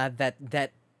 na that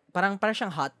parang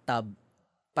siyang hot tub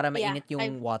para Yeah, mainit yung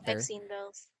I've water. seen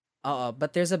those. Oo,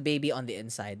 but there's a baby on the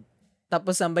inside.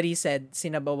 Tapos somebody said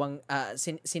sinabawang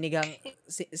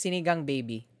sinigang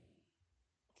baby.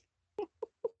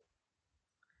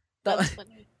 Ta- That's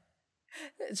funny.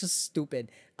 It's just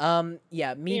stupid. Yeah,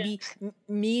 Yeah.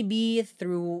 maybe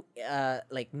through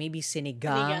like maybe Sinigang.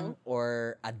 sinigang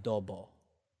or adobo.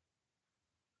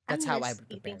 I That's how I miss would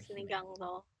eating prepare human. sinigang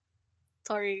though.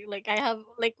 Sorry, like I have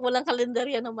like walang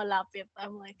kalendarya na malapit.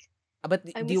 I'm like But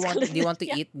I do you miss want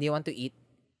kalendarya. do you want to eat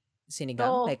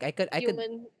sinigang? No, Like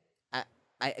human I,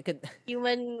 I could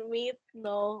human meat.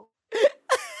 No,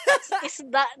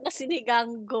 isda na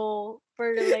sinigang go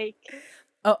for like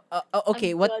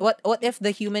okay. I'm good. What if the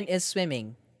human is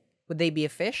swimming? Would they be a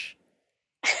fish?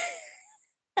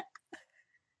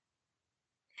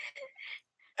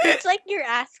 It's like you're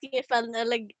asking if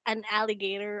like an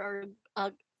alligator or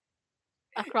a,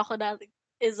 a crocodile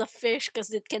is a fish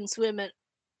because it can swim. It.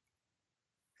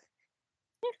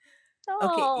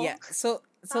 Okay, yeah. Oh,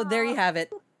 So there you ah. have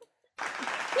it.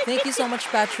 Thank you so much,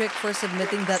 Patrick, for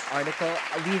submitting that article.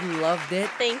 We loved it.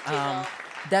 Thank you, though.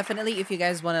 Definitely, if you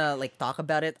guys wanna like talk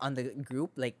about it on the group,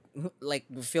 like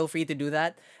feel free to do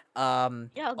that. Yeah,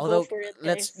 go Although for it,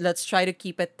 guys. let's try to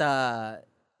keep it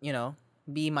you know,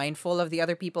 be mindful of the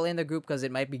other people in the group because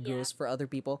it might be Yeah, gross for other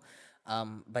people.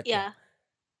 But yeah.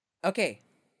 yeah. Okay.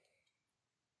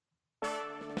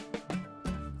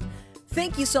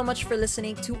 Thank you so much for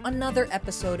listening to another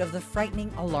episode of the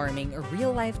Frightening, Alarming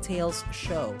Real Life Tales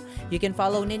show. You can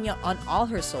follow Niña on all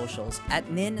her socials at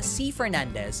Nin C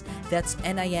Fernandez. That's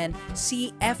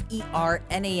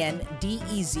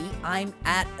NINCFERNANDEZ. I'm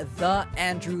at the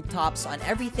Andrew Tops on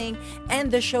everything,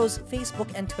 and the show's Facebook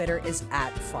and Twitter is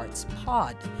at Farts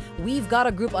Pod. We've got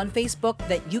a group on Facebook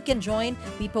that you can join.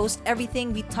 We post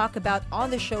everything we talk about on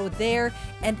the show there,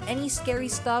 and any scary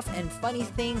stuff and funny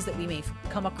things that we may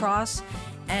come across.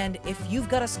 And if you've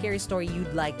got a scary story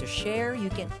you'd like to share, you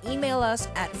can email us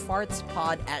at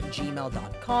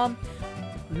fartspod@gmail.com,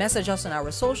 message us on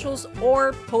our socials,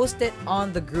 or post it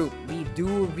on the group. We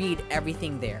do read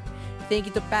everything there. Thank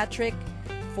you to Patrick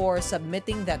for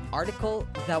submitting that article.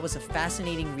 That was a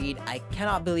fascinating read. I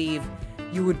cannot believe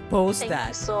you would post Thank that.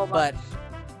 you so much.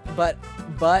 But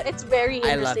It's very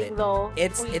I love interesting, it. though.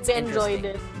 It's We interesting. enjoyed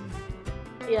it.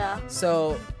 Yeah.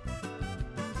 So,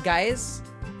 guys,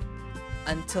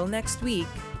 until next week,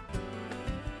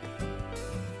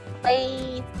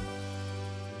 Bye.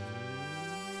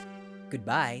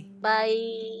 goodbye.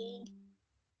 Bye.